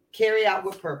purpose. Carry out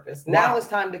with purpose. Wow. Now it's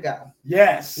time to go.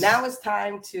 Yes. Now it's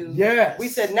time to. Yes. We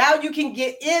said now you can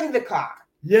get in the car.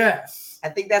 Yes. I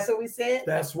think that's what we said.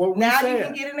 That's what we said. Now you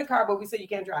can get in the car, but we said you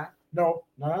can't drive. No.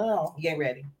 You ain't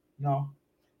ready. No.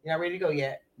 You're not ready to go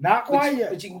yet. Not quite yet.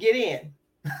 But you can get in.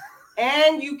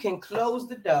 And you can close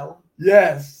the door.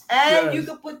 Yes. And you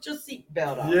can put your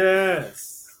seatbelt on.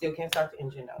 Yes. Still can't start the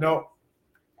engine though. No.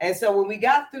 And so when we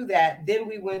got through that, then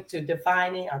we went to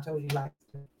defining. I told you like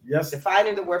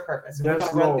defining the word purpose. We're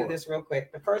going to run through this real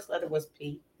quick. The first letter was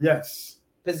P. Yes.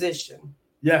 Position.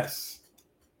 Yes.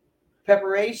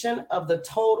 Preparation of the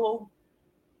total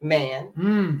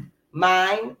man,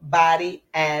 mind, body,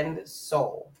 and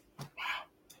soul. Wow.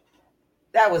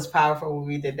 That was powerful when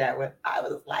we did that one. I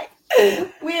was like,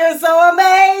 we are so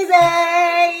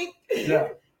amazing. Yeah.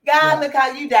 God, look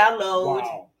how you download.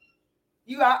 Wow.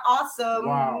 You are awesome.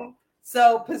 Wow.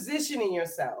 So positioning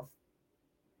yourself.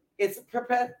 It's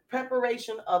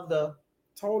preparation of the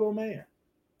total man.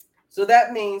 So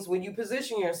that means when you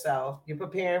position yourself, you're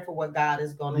preparing for what God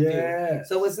is going to do.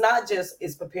 So it's not just,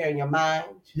 it's preparing your mind.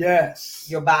 Yes.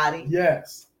 Your body.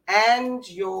 Yes. And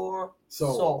your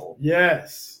soul.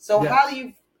 Yes. So how do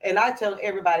you, and I tell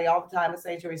everybody all the time in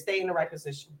Sanctuary, stay in the right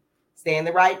position. Stay in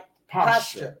the right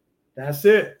posture. That's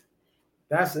it.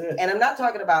 That's it. And I'm not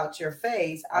talking about your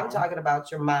face. I'm talking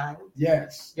about your mind.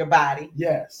 Yes. Your body.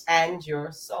 Yes. And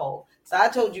your soul. So I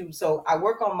told you, so I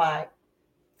work on my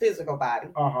physical body.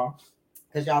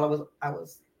 Because y'all, I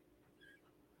was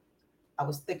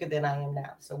thicker than I am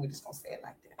now. So we're just going to say it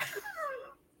like that.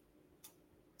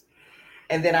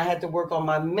 And then I had to work on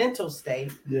my mental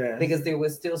state. Because there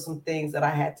was still some things that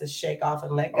I had to shake off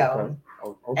and let go.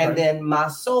 Okay. And then my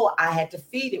soul, I had to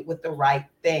feed it with the right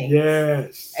things.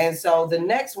 Yes. And so the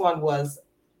next one was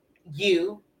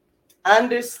you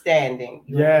understanding.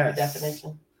 You yes. The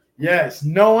definition? Yes.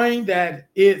 Knowing that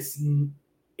it's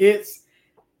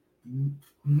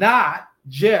not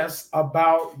just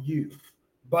about you,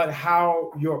 but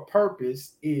how your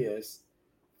purpose is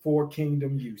for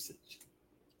kingdom usage.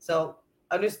 So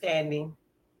understanding,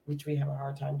 which we have a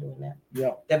hard time doing that.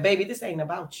 Yeah. That baby, this ain't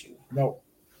about you. No.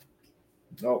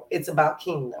 It's about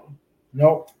kingdom.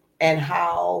 No. And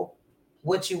how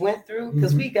what you went through,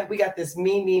 because we got this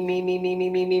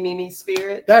me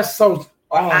spirit. That's so.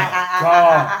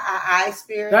 I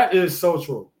spirit. That is so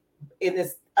true. In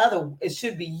this other, it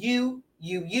should be you.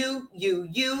 Yes.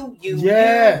 You,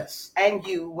 and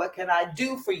you. What can I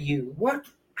do for you?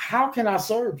 How can I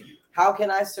serve you? How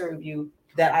can I serve you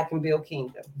that I can build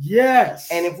kingdom? Yes.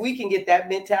 And if we can get that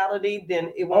mentality,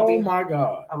 then it won't be. Oh my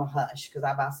God. I'm a hush because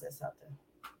I about to say something.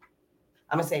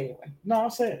 I'm gonna say it anyway. No, I'll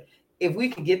say it. If we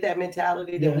can get that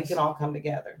mentality, then we can all come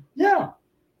together. Yeah.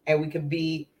 And we could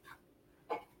be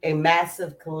a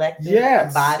massive collective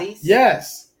of bodies.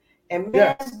 Yes. And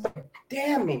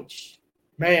damage.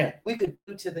 Man. We could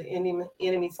do to the enemy's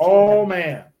kingdom. Oh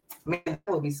man. Man, that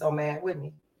would be so mad, wouldn't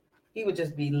he? he would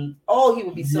just be, oh, he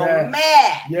would be so Yes.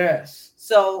 mad. Yes.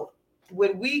 So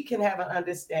when we can have an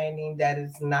understanding that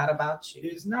it's not about you,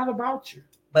 It's not about you.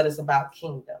 but it's about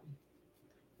kingdom.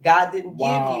 God didn't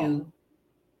Wow. give you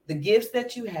the gifts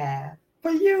that you have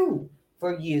For you.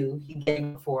 for you. He gave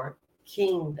them for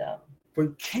kingdom. For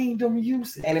kingdom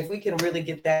usage. And if we can really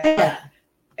get that,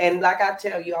 and like I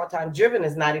tell you all the time, driven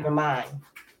is not even mine.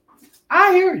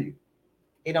 I hear you.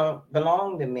 It don't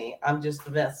belong to me. I'm just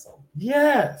the vessel.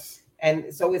 Yes.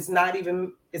 And so it's not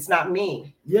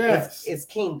me. Yes. It's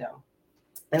kingdom.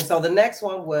 And so the next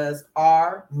one was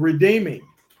R, redeeming.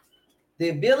 The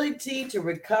ability to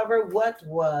recover what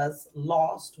was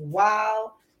lost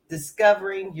while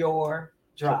discovering your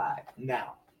drive.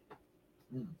 Now.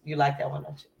 You like that one,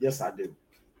 don't you? Yes, I do.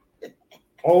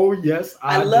 Oh, yes,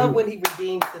 I love when he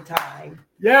redeems the time.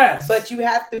 Yes. But you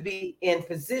have to be in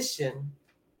position.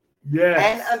 Yes.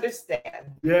 And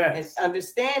understand. Yes. And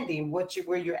understanding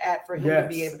where you're at for him to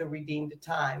be able to redeem the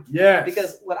time. Yes.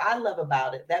 Because what I love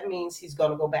about it, that means he's going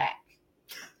to go back.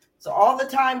 So all the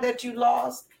time that you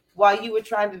lost while you were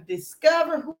trying to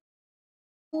discover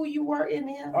who you were in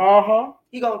him,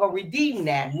 he's going to go redeem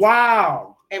that.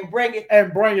 Wow. And bring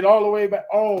it all the way back.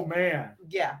 Oh, man.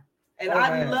 Yeah. And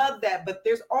I love that. But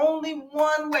there's only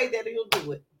one way that he'll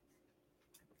do it.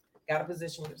 Got to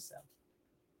position yourself.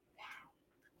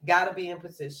 Got to be in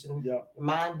position,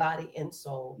 mind, body, and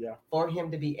soul, for him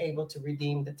to be able to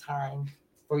redeem the time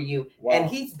for you. Wow. And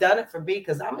he's done it for me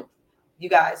because you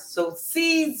guys. So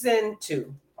season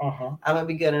 2, I'm gonna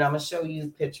be good, and I'm gonna show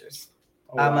you pictures.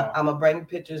 Oh, I'm gonna bring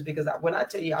pictures because when I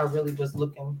tell you, I really was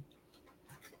looking.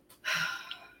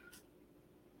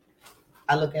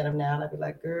 I look at him now and I be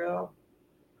like, girl,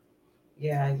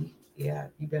 yeah,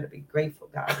 you better be grateful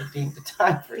God redeemed the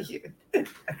time for you.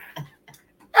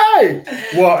 Hey,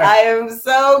 well, I am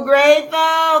so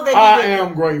grateful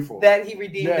that he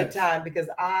redeemed the time because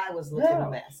I was looking a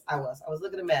mess. I was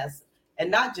looking a mess,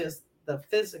 and not just the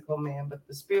physical man, but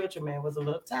the spiritual man was a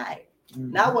little tired.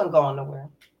 Now I wasn't going nowhere.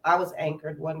 I was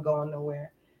anchored, wasn't going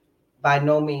nowhere. By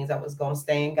no means, I was going to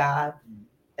stay in God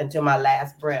until my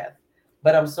last breath.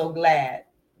 But I'm so glad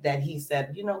that he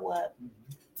said, you know what?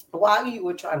 While you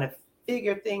were trying to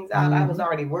figure things out, I was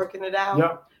already working it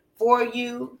out for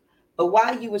you. But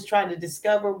while you was trying to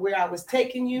discover where I was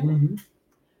taking you,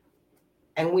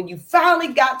 and when you finally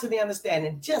got to the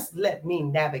understanding, just let me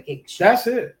navigate you. That's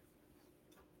it.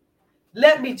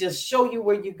 Let me just show you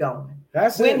where you're going.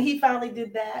 When he finally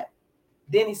did that,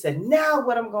 then he said, now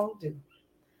what I'm going to do,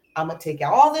 I'm going to take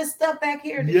all this stuff back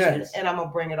here and I'm going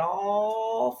to bring it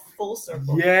all full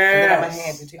circle. And then I'm going to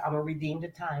hand it to you. I'm going to redeem the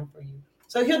time for you.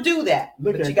 So he'll do that.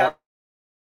 But you got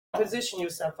to position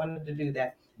yourself under to do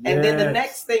that. And then the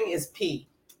next thing is P.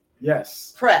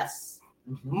 Yes. Press.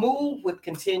 Move with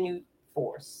continued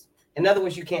force. In other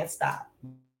words, you can't stop.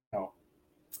 No.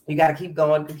 You got to keep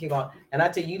going, And I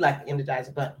tell you, like the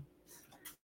Energizer Bunny.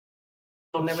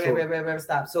 Don't never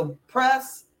stop. So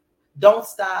press, don't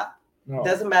stop. No.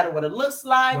 Doesn't matter what it looks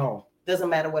like. No. Doesn't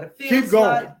matter what it feels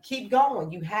like. Keep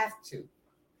going. You have to.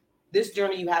 This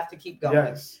journey, you have to keep going.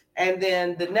 Yes. And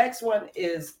then the next one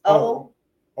is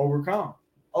overcome.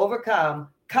 Overcome.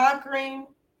 Conquering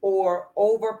or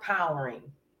overpowering.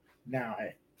 Now,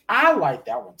 I like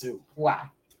that one too. Why?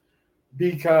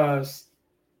 Because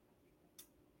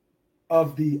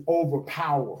of the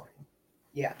overpowering.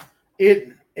 Yeah.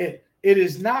 It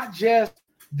is not just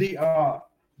the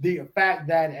fact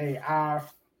that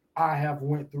I have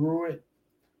went through it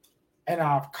and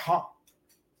I've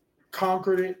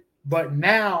conquered it, but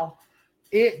now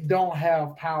it don't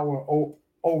have power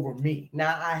over me.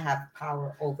 Now I have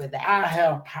power over that. I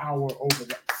have power over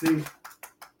that. See?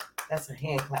 That's a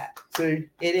hand clap. See?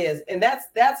 It is. And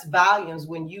that's volumes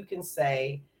when you can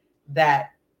say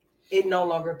that it no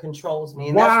longer controls me.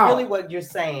 And that's really what you're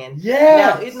saying.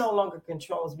 Yeah. Now it no longer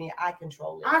controls me. I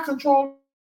control it. I control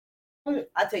it.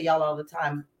 I tell y'all all the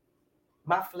time,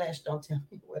 my flesh don't tell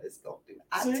me what it's going to do.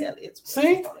 I tell it it's what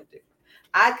it's going to do.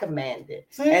 I command it.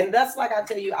 And that's like I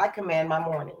tell you, I command my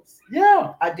mornings.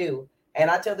 Yeah. I do. And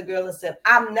I tell the girl and said,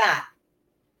 I'm not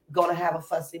going to have a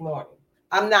fussy morning.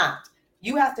 I'm not.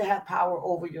 You have to have power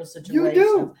over your situation. You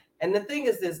do. And the thing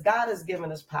is this, God has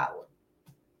given us power.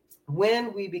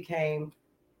 When we became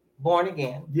born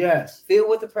again, filled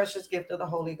with the precious gift of the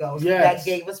Holy Ghost, that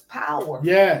gave us power.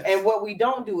 And what we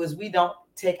don't do is we don't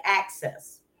take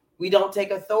access. We don't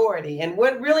take authority. And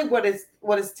what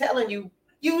is telling you,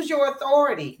 use your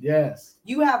authority. Yes.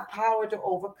 You have power to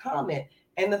overcome it.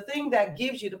 And the thing that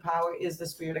gives you the power is the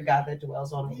Spirit of God that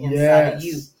dwells on the inside of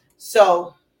you.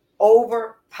 So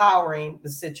overpowering the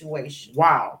situation.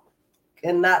 Wow.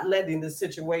 And not letting the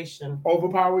situation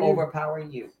overpower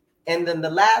you. You. And then the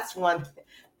last one,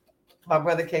 my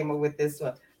brother came up with this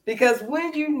one. Because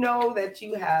when you know that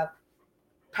you have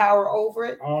power over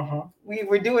it,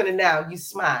 we're doing it now, you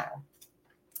smile.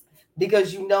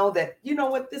 Because you know that, you know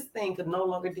what, this thing could no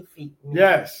longer defeat me.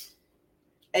 Yes.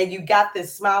 And you got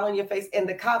this smile on your face and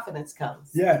the confidence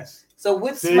comes. Yes. So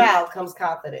with smile comes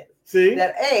confidence. See?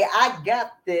 That, hey, I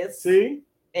got this. See?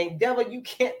 And devil, you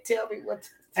can't tell me what to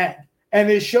do. And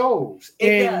it shows.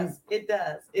 It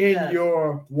does. In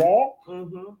your walk,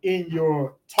 in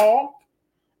your talk,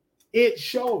 it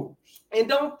shows. And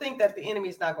don't think that the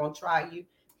enemy's not going to try you.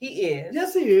 He is.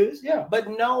 Yes, he is. Yeah. But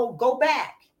no, go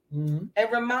back and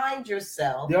remind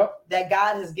yourself that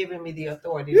God has given me the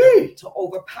authority to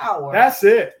overpower. That's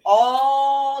it.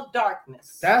 All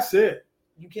darkness. That's it.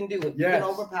 You can do it. Yes. You can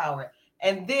overpower it.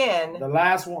 And then the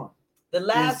last one. The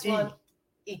last one,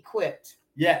 equipped.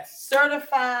 Yes.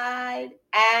 Certified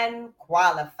and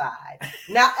qualified.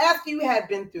 Now, after you had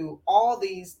been through all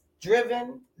these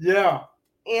driven. Yeah.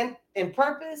 In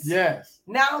purpose. Yes.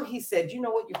 Now he said, you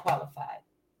know what, you're qualified.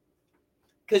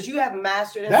 Because you have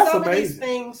mastered. And That's some amazing. Of these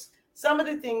things, some of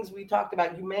the things we talked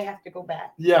about, you may have to go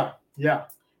back. Yeah. Yeah.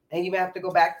 And you may have to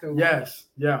go back through. Yes.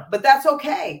 Yeah. But that's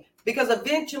okay. Because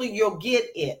eventually you'll get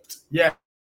it. Yeah.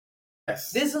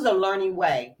 Yes. This is a learning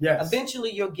way. Yes.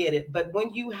 Eventually you'll get it. But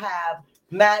when you have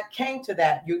Matt came to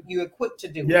that, you're equipped to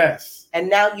do it. Yes. And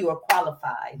now you are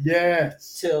qualified.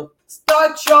 Yes. To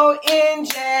start your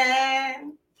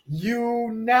engine. You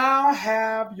now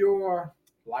have your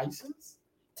license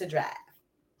to drive.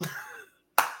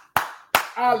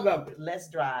 I love it. Let's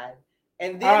drive.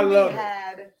 And then we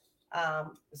had,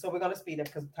 so we're going to speed up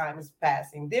because time is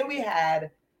passing. Then we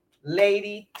had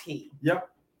Lady T. Yep.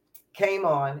 Came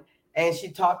on. And she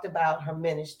talked about her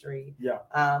ministry,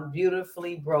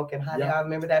 Beautifully Broken. How do I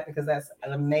remember that? Because that's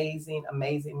an amazing,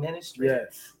 amazing ministry.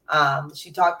 Yes.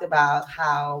 She talked about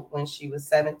how when she was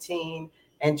 17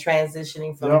 and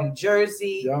transitioning from New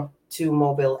Jersey to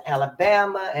Mobile,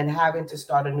 Alabama, and having to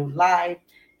start a new life.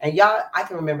 And y'all, I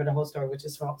can remember the whole story, which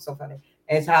is so funny.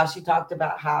 And it's how she talked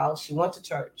about how she went to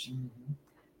church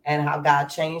and how God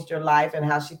changed her life and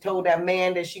how she told that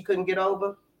man that she couldn't get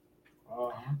over,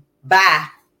 bye.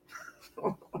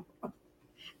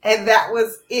 And that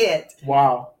was it.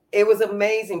 Wow. It was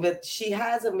amazing. But she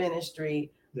has a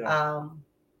ministry, an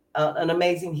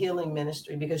amazing healing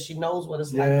ministry, because she knows what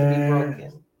it's like to be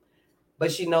broken.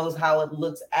 But she knows how it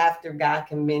looks after God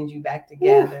can mend you back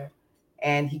together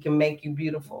and he can make you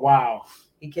beautiful. Wow.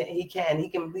 He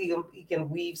can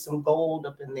weave some gold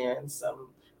up in there and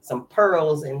some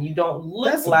pearls, and you don't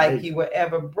look like you were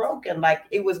ever broken. Like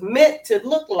it was meant to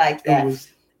look like that.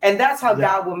 And that's how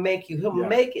God will make you. He'll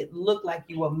make it look like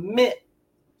you were meant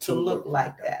to look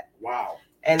like that. Wow.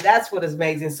 And that's what is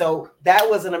amazing. So that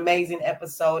was an amazing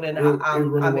episode. And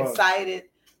I'm excited.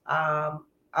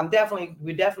 We're definitely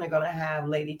going to have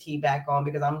Lady T back on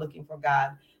because I'm looking for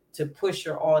God to push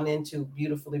her on into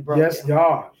Beautifully Broken. Yes,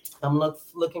 God. I'm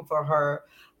looking for her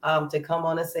to come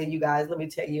on and say, you guys, let me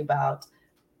tell you about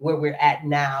where we're at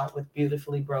now with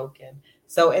Beautifully Broken.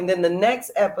 So, and then the next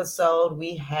episode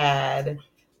we had,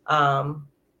 our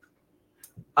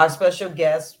special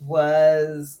guest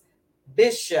was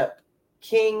Bishop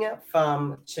King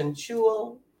from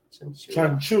Chinchula.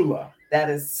 That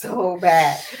is so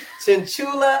bad.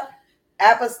 Chinchula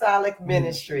Apostolic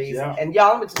Ministries. Yeah. And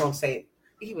y'all, I'm just going to say it.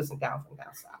 He wasn't down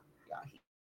south. Y'all,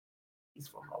 he's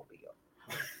from Mobile.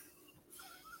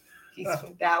 He's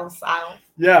from down south.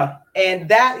 Yeah. And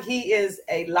that he is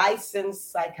a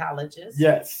licensed psychologist.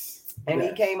 Yes. And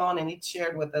he came on and he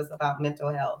shared with us about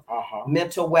mental health,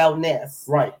 mental wellness.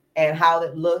 Right. And how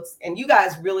it looks. And you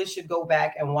guys really should go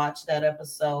back and watch that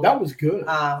episode. That was good.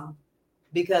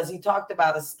 Because he talked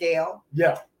about a scale.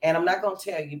 Yeah. And I'm not going to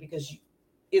tell you because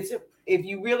if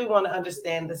you really want to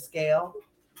understand the scale,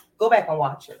 go back and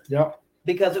watch it. Yeah.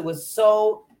 Because it was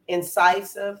so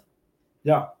incisive.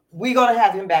 Yeah. We're going to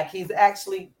have him back. He's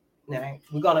actually,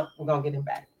 we're going to get him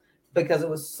back because it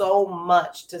was so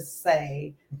much to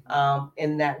say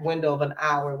in that window of an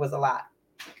hour. It was a lot.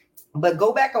 But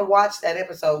go back and watch that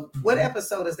episode. What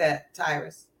episode is that,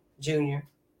 Tyrus Jr.?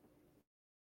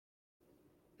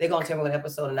 They're going to tell me what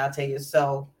episode and I'll tell you.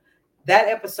 So that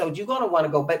episode, you're going to want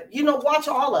to go, but watch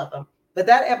all of them. But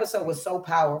that episode was so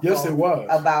powerful. Yes, it was.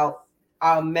 About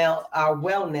our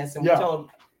wellness. And we told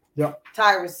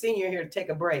Tyrus Sr. here to take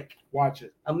a break. Watch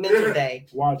it. A mental day.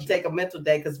 Watch it. Take a mental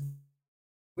day because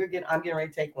I'm getting ready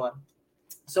to take one.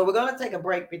 So we're going to take a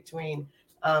break between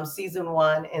season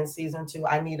 1 and season 2.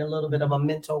 I need a little bit of a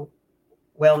mental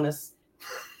wellness.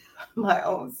 My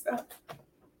own self.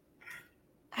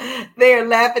 They're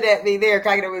laughing at me. They're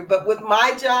cracking at me. But with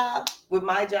my job, with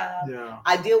my job. Yeah.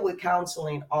 I deal with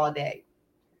counseling all day,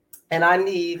 and I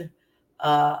need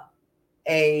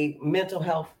a mental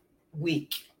health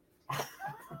week.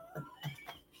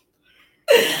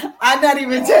 I'm not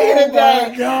even telling you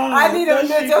today. I need a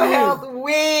mental health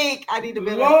week. I need a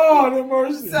mental health week.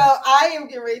 Mercy. So I am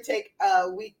getting ready to take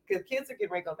a week because kids are getting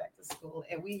ready to go back to school,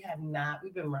 and we've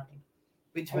been running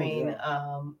between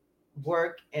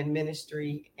work and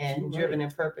ministry and driven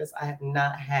in purpose. I have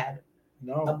not had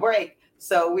a break.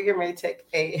 So we're getting ready to take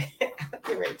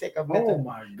a mental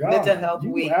health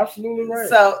week. Absolutely right.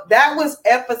 So that was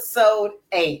episode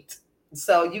 8.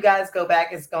 So you guys go back.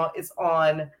 It's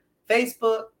on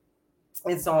Facebook.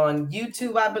 It's on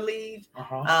YouTube, I believe.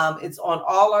 It's on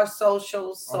all our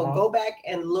socials. So go back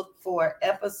and look for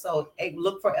episode 8.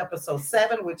 Look for episode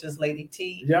 7, which is Lady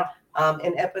T. Yeah.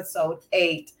 And episode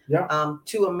 8. Yeah.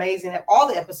 2 amazing. All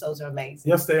the episodes are amazing.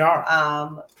 Yes, they are.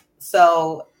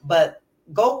 But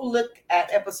go look at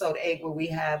episode 8 where we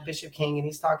have Bishop King, and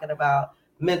he's talking about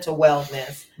mental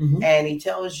wellness, and he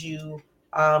tells you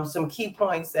some key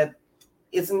points that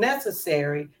is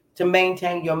necessary to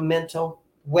maintain your mental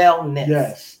wellness.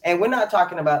 Yes. And we're not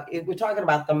talking about it. We're talking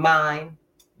about the mind,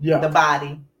 the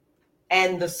body,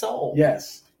 and the soul.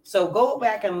 Yes. So go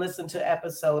back and listen to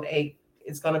episode 8.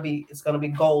 It's gonna be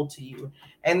gold to you.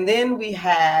 And then we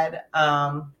had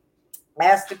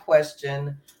asked the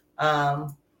question,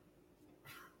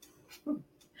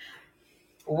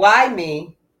 why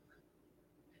me?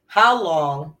 How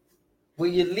long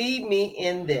will you leave me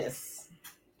in this?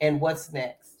 And what's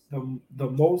next? The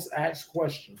most asked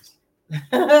questions.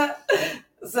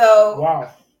 So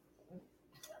wow.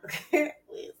 We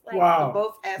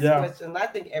both asked questions. I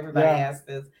think everybody asked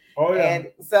this. Oh yeah. And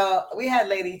so we had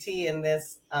Lady T in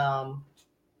this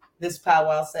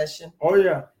powwow session. Oh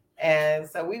yeah. And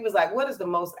so we was like, what is the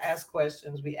most asked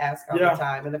questions we ask all the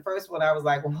time? And the first one I was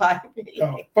like, why me?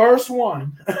 The first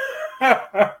one.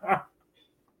 I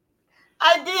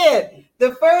did.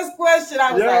 The first question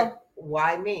I was like,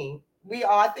 why me?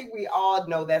 I think we all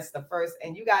know that's the first.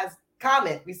 And you guys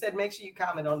comment. We said, make sure you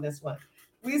comment on this one.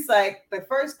 We like the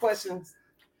first questions.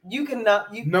 Y'all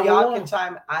can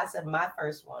chime. I said my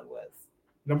first one was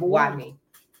number why 1. me?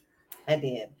 I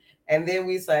did. And then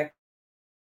we like,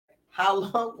 how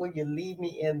long will you leave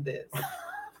me in this?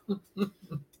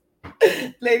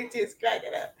 Lady T is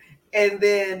cracking up. And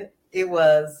then it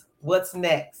was, what's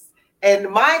next? And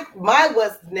my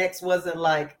what's next wasn't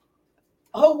like,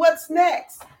 oh, what's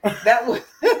next? That was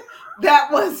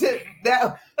wasn't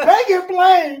that. Make it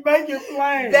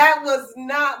plain. That was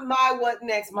not my what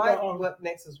next. My what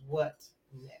next is what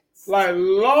next. Like,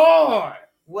 Lord.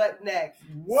 What next?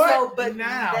 But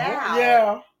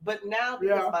now. But now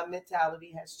because my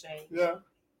mentality has changed. Yeah.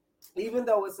 Even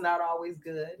though it's not always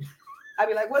good, I'd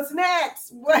be like, what's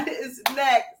next? What is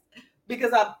next?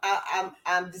 Because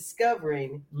I'm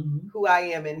discovering who I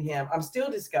am in him. I'm still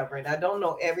discovering. I don't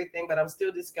know everything, but I'm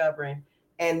still discovering.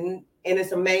 And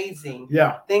it's amazing.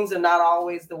 Yeah. Things are not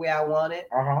always the way I want it.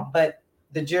 But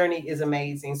the journey is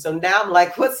amazing. So now I'm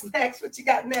like, what's next? What you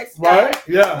got next? Right?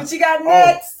 Yeah. What you got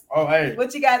next? Oh, hey.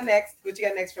 What you got next? What you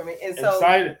got next for me? And so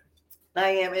excited. I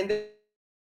am. And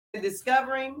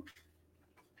discovering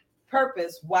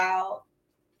purpose while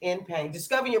in pain.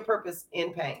 Discovering your purpose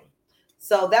in pain.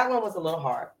 So that one was a little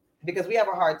hard because we have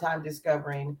a hard time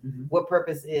discovering what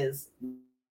purpose is.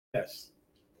 Yes.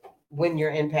 When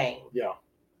you're in pain. Yeah.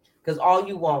 Because all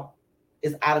you want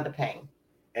is out of the pain.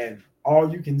 And all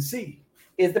you can see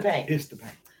is the pain. It's the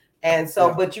pain. And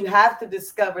so, but you have to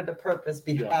discover the purpose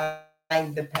behind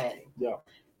the pain. Yeah.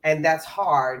 And that's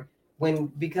hard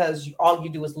because all you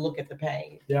do is look at the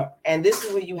pain. Yeah. And this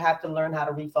is where you have to learn how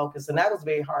to refocus. And that was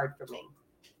very hard for me.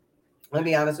 Let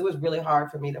me be honest, it was really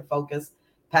hard for me to focus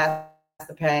past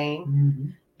the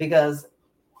pain because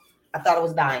I thought I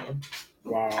was dying.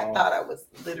 Wow. I thought I was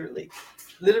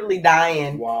literally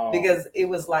dying. Wow. Because it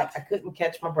was like I couldn't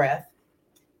catch my breath.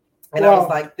 And I was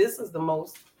like, this is the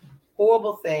most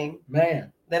horrible thing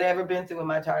that I've ever been through in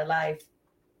my entire life.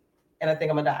 And I think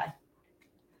I'm gonna die.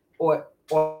 Or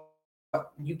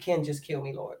you can just kill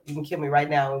me, Lord. You can kill me right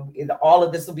now. All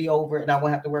of this will be over and I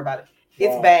won't have to worry about it.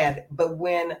 It's bad. But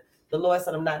when the Lord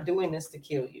said, I'm not doing this to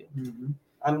kill you.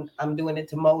 I'm doing it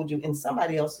to mold you. And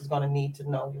somebody else is going to need to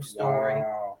know your story.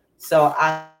 Wow. So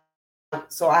I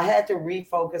had to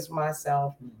refocus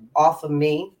myself off of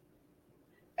me.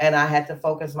 And I had to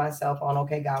focus myself on,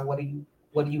 okay, God, what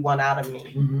do you want out of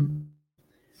me?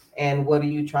 And what are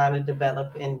you trying to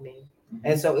develop in me?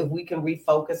 And so if we can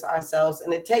refocus ourselves,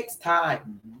 and it takes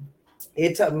time.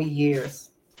 It took me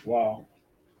years. Wow.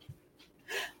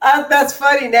 That's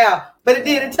funny now, but it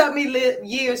did. It took me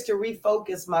years to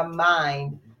refocus my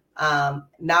mind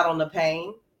not on the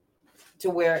pain, to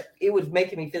where it was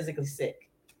making me physically sick.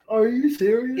 Are you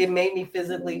serious? It made me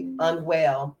physically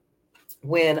unwell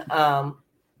when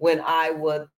I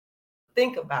would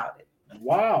think about it.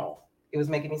 Wow. It was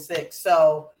making me sick.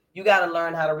 So you got to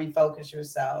learn how to refocus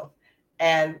yourself.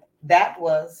 And that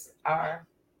was our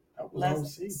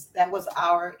that was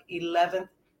our 11th,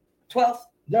 12th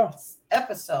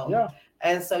episode. Yeah.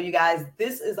 And so you guys,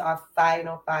 this is our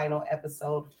final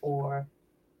episode for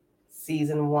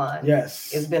season 1.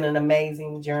 Yes. It's been an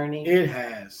amazing journey. It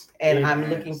has. And I'm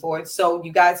looking forward. So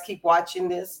you guys keep watching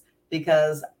this,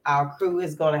 because our crew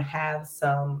is going to have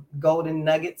some golden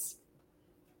nuggets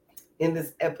in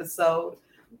this episode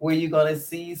where you're going to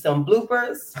see some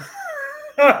bloopers.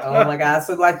 Oh my God.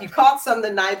 So like you caught some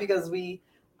tonight because we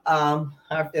are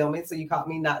filming. So you caught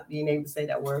me not being able to say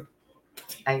that word.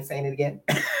 I ain't saying it again.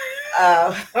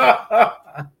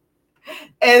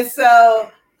 And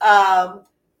so,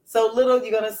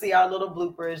 you're going to see our little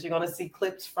bloopers. You're going to see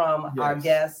clips from our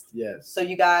guests. Yes. So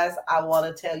you guys, I want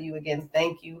to tell you again,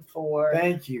 thank you for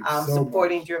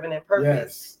supporting much. Driven in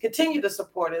Purpose. Yes. Continue to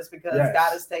support us, because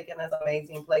God has taken us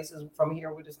amazing places. From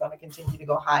here, we're just going to continue to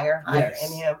go higher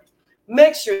in Him.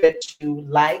 Make sure that you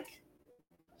like,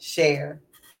 share,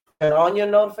 turn on your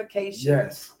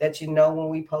notifications, that you know when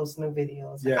we post new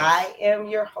videos. Yes. I am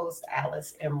your host,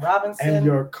 Alice M. Robinson. And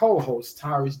your co-host,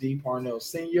 Tyrus D. Parnell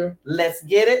Sr. Let's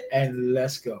get it. And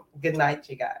let's go. Good night,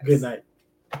 you guys. Good night.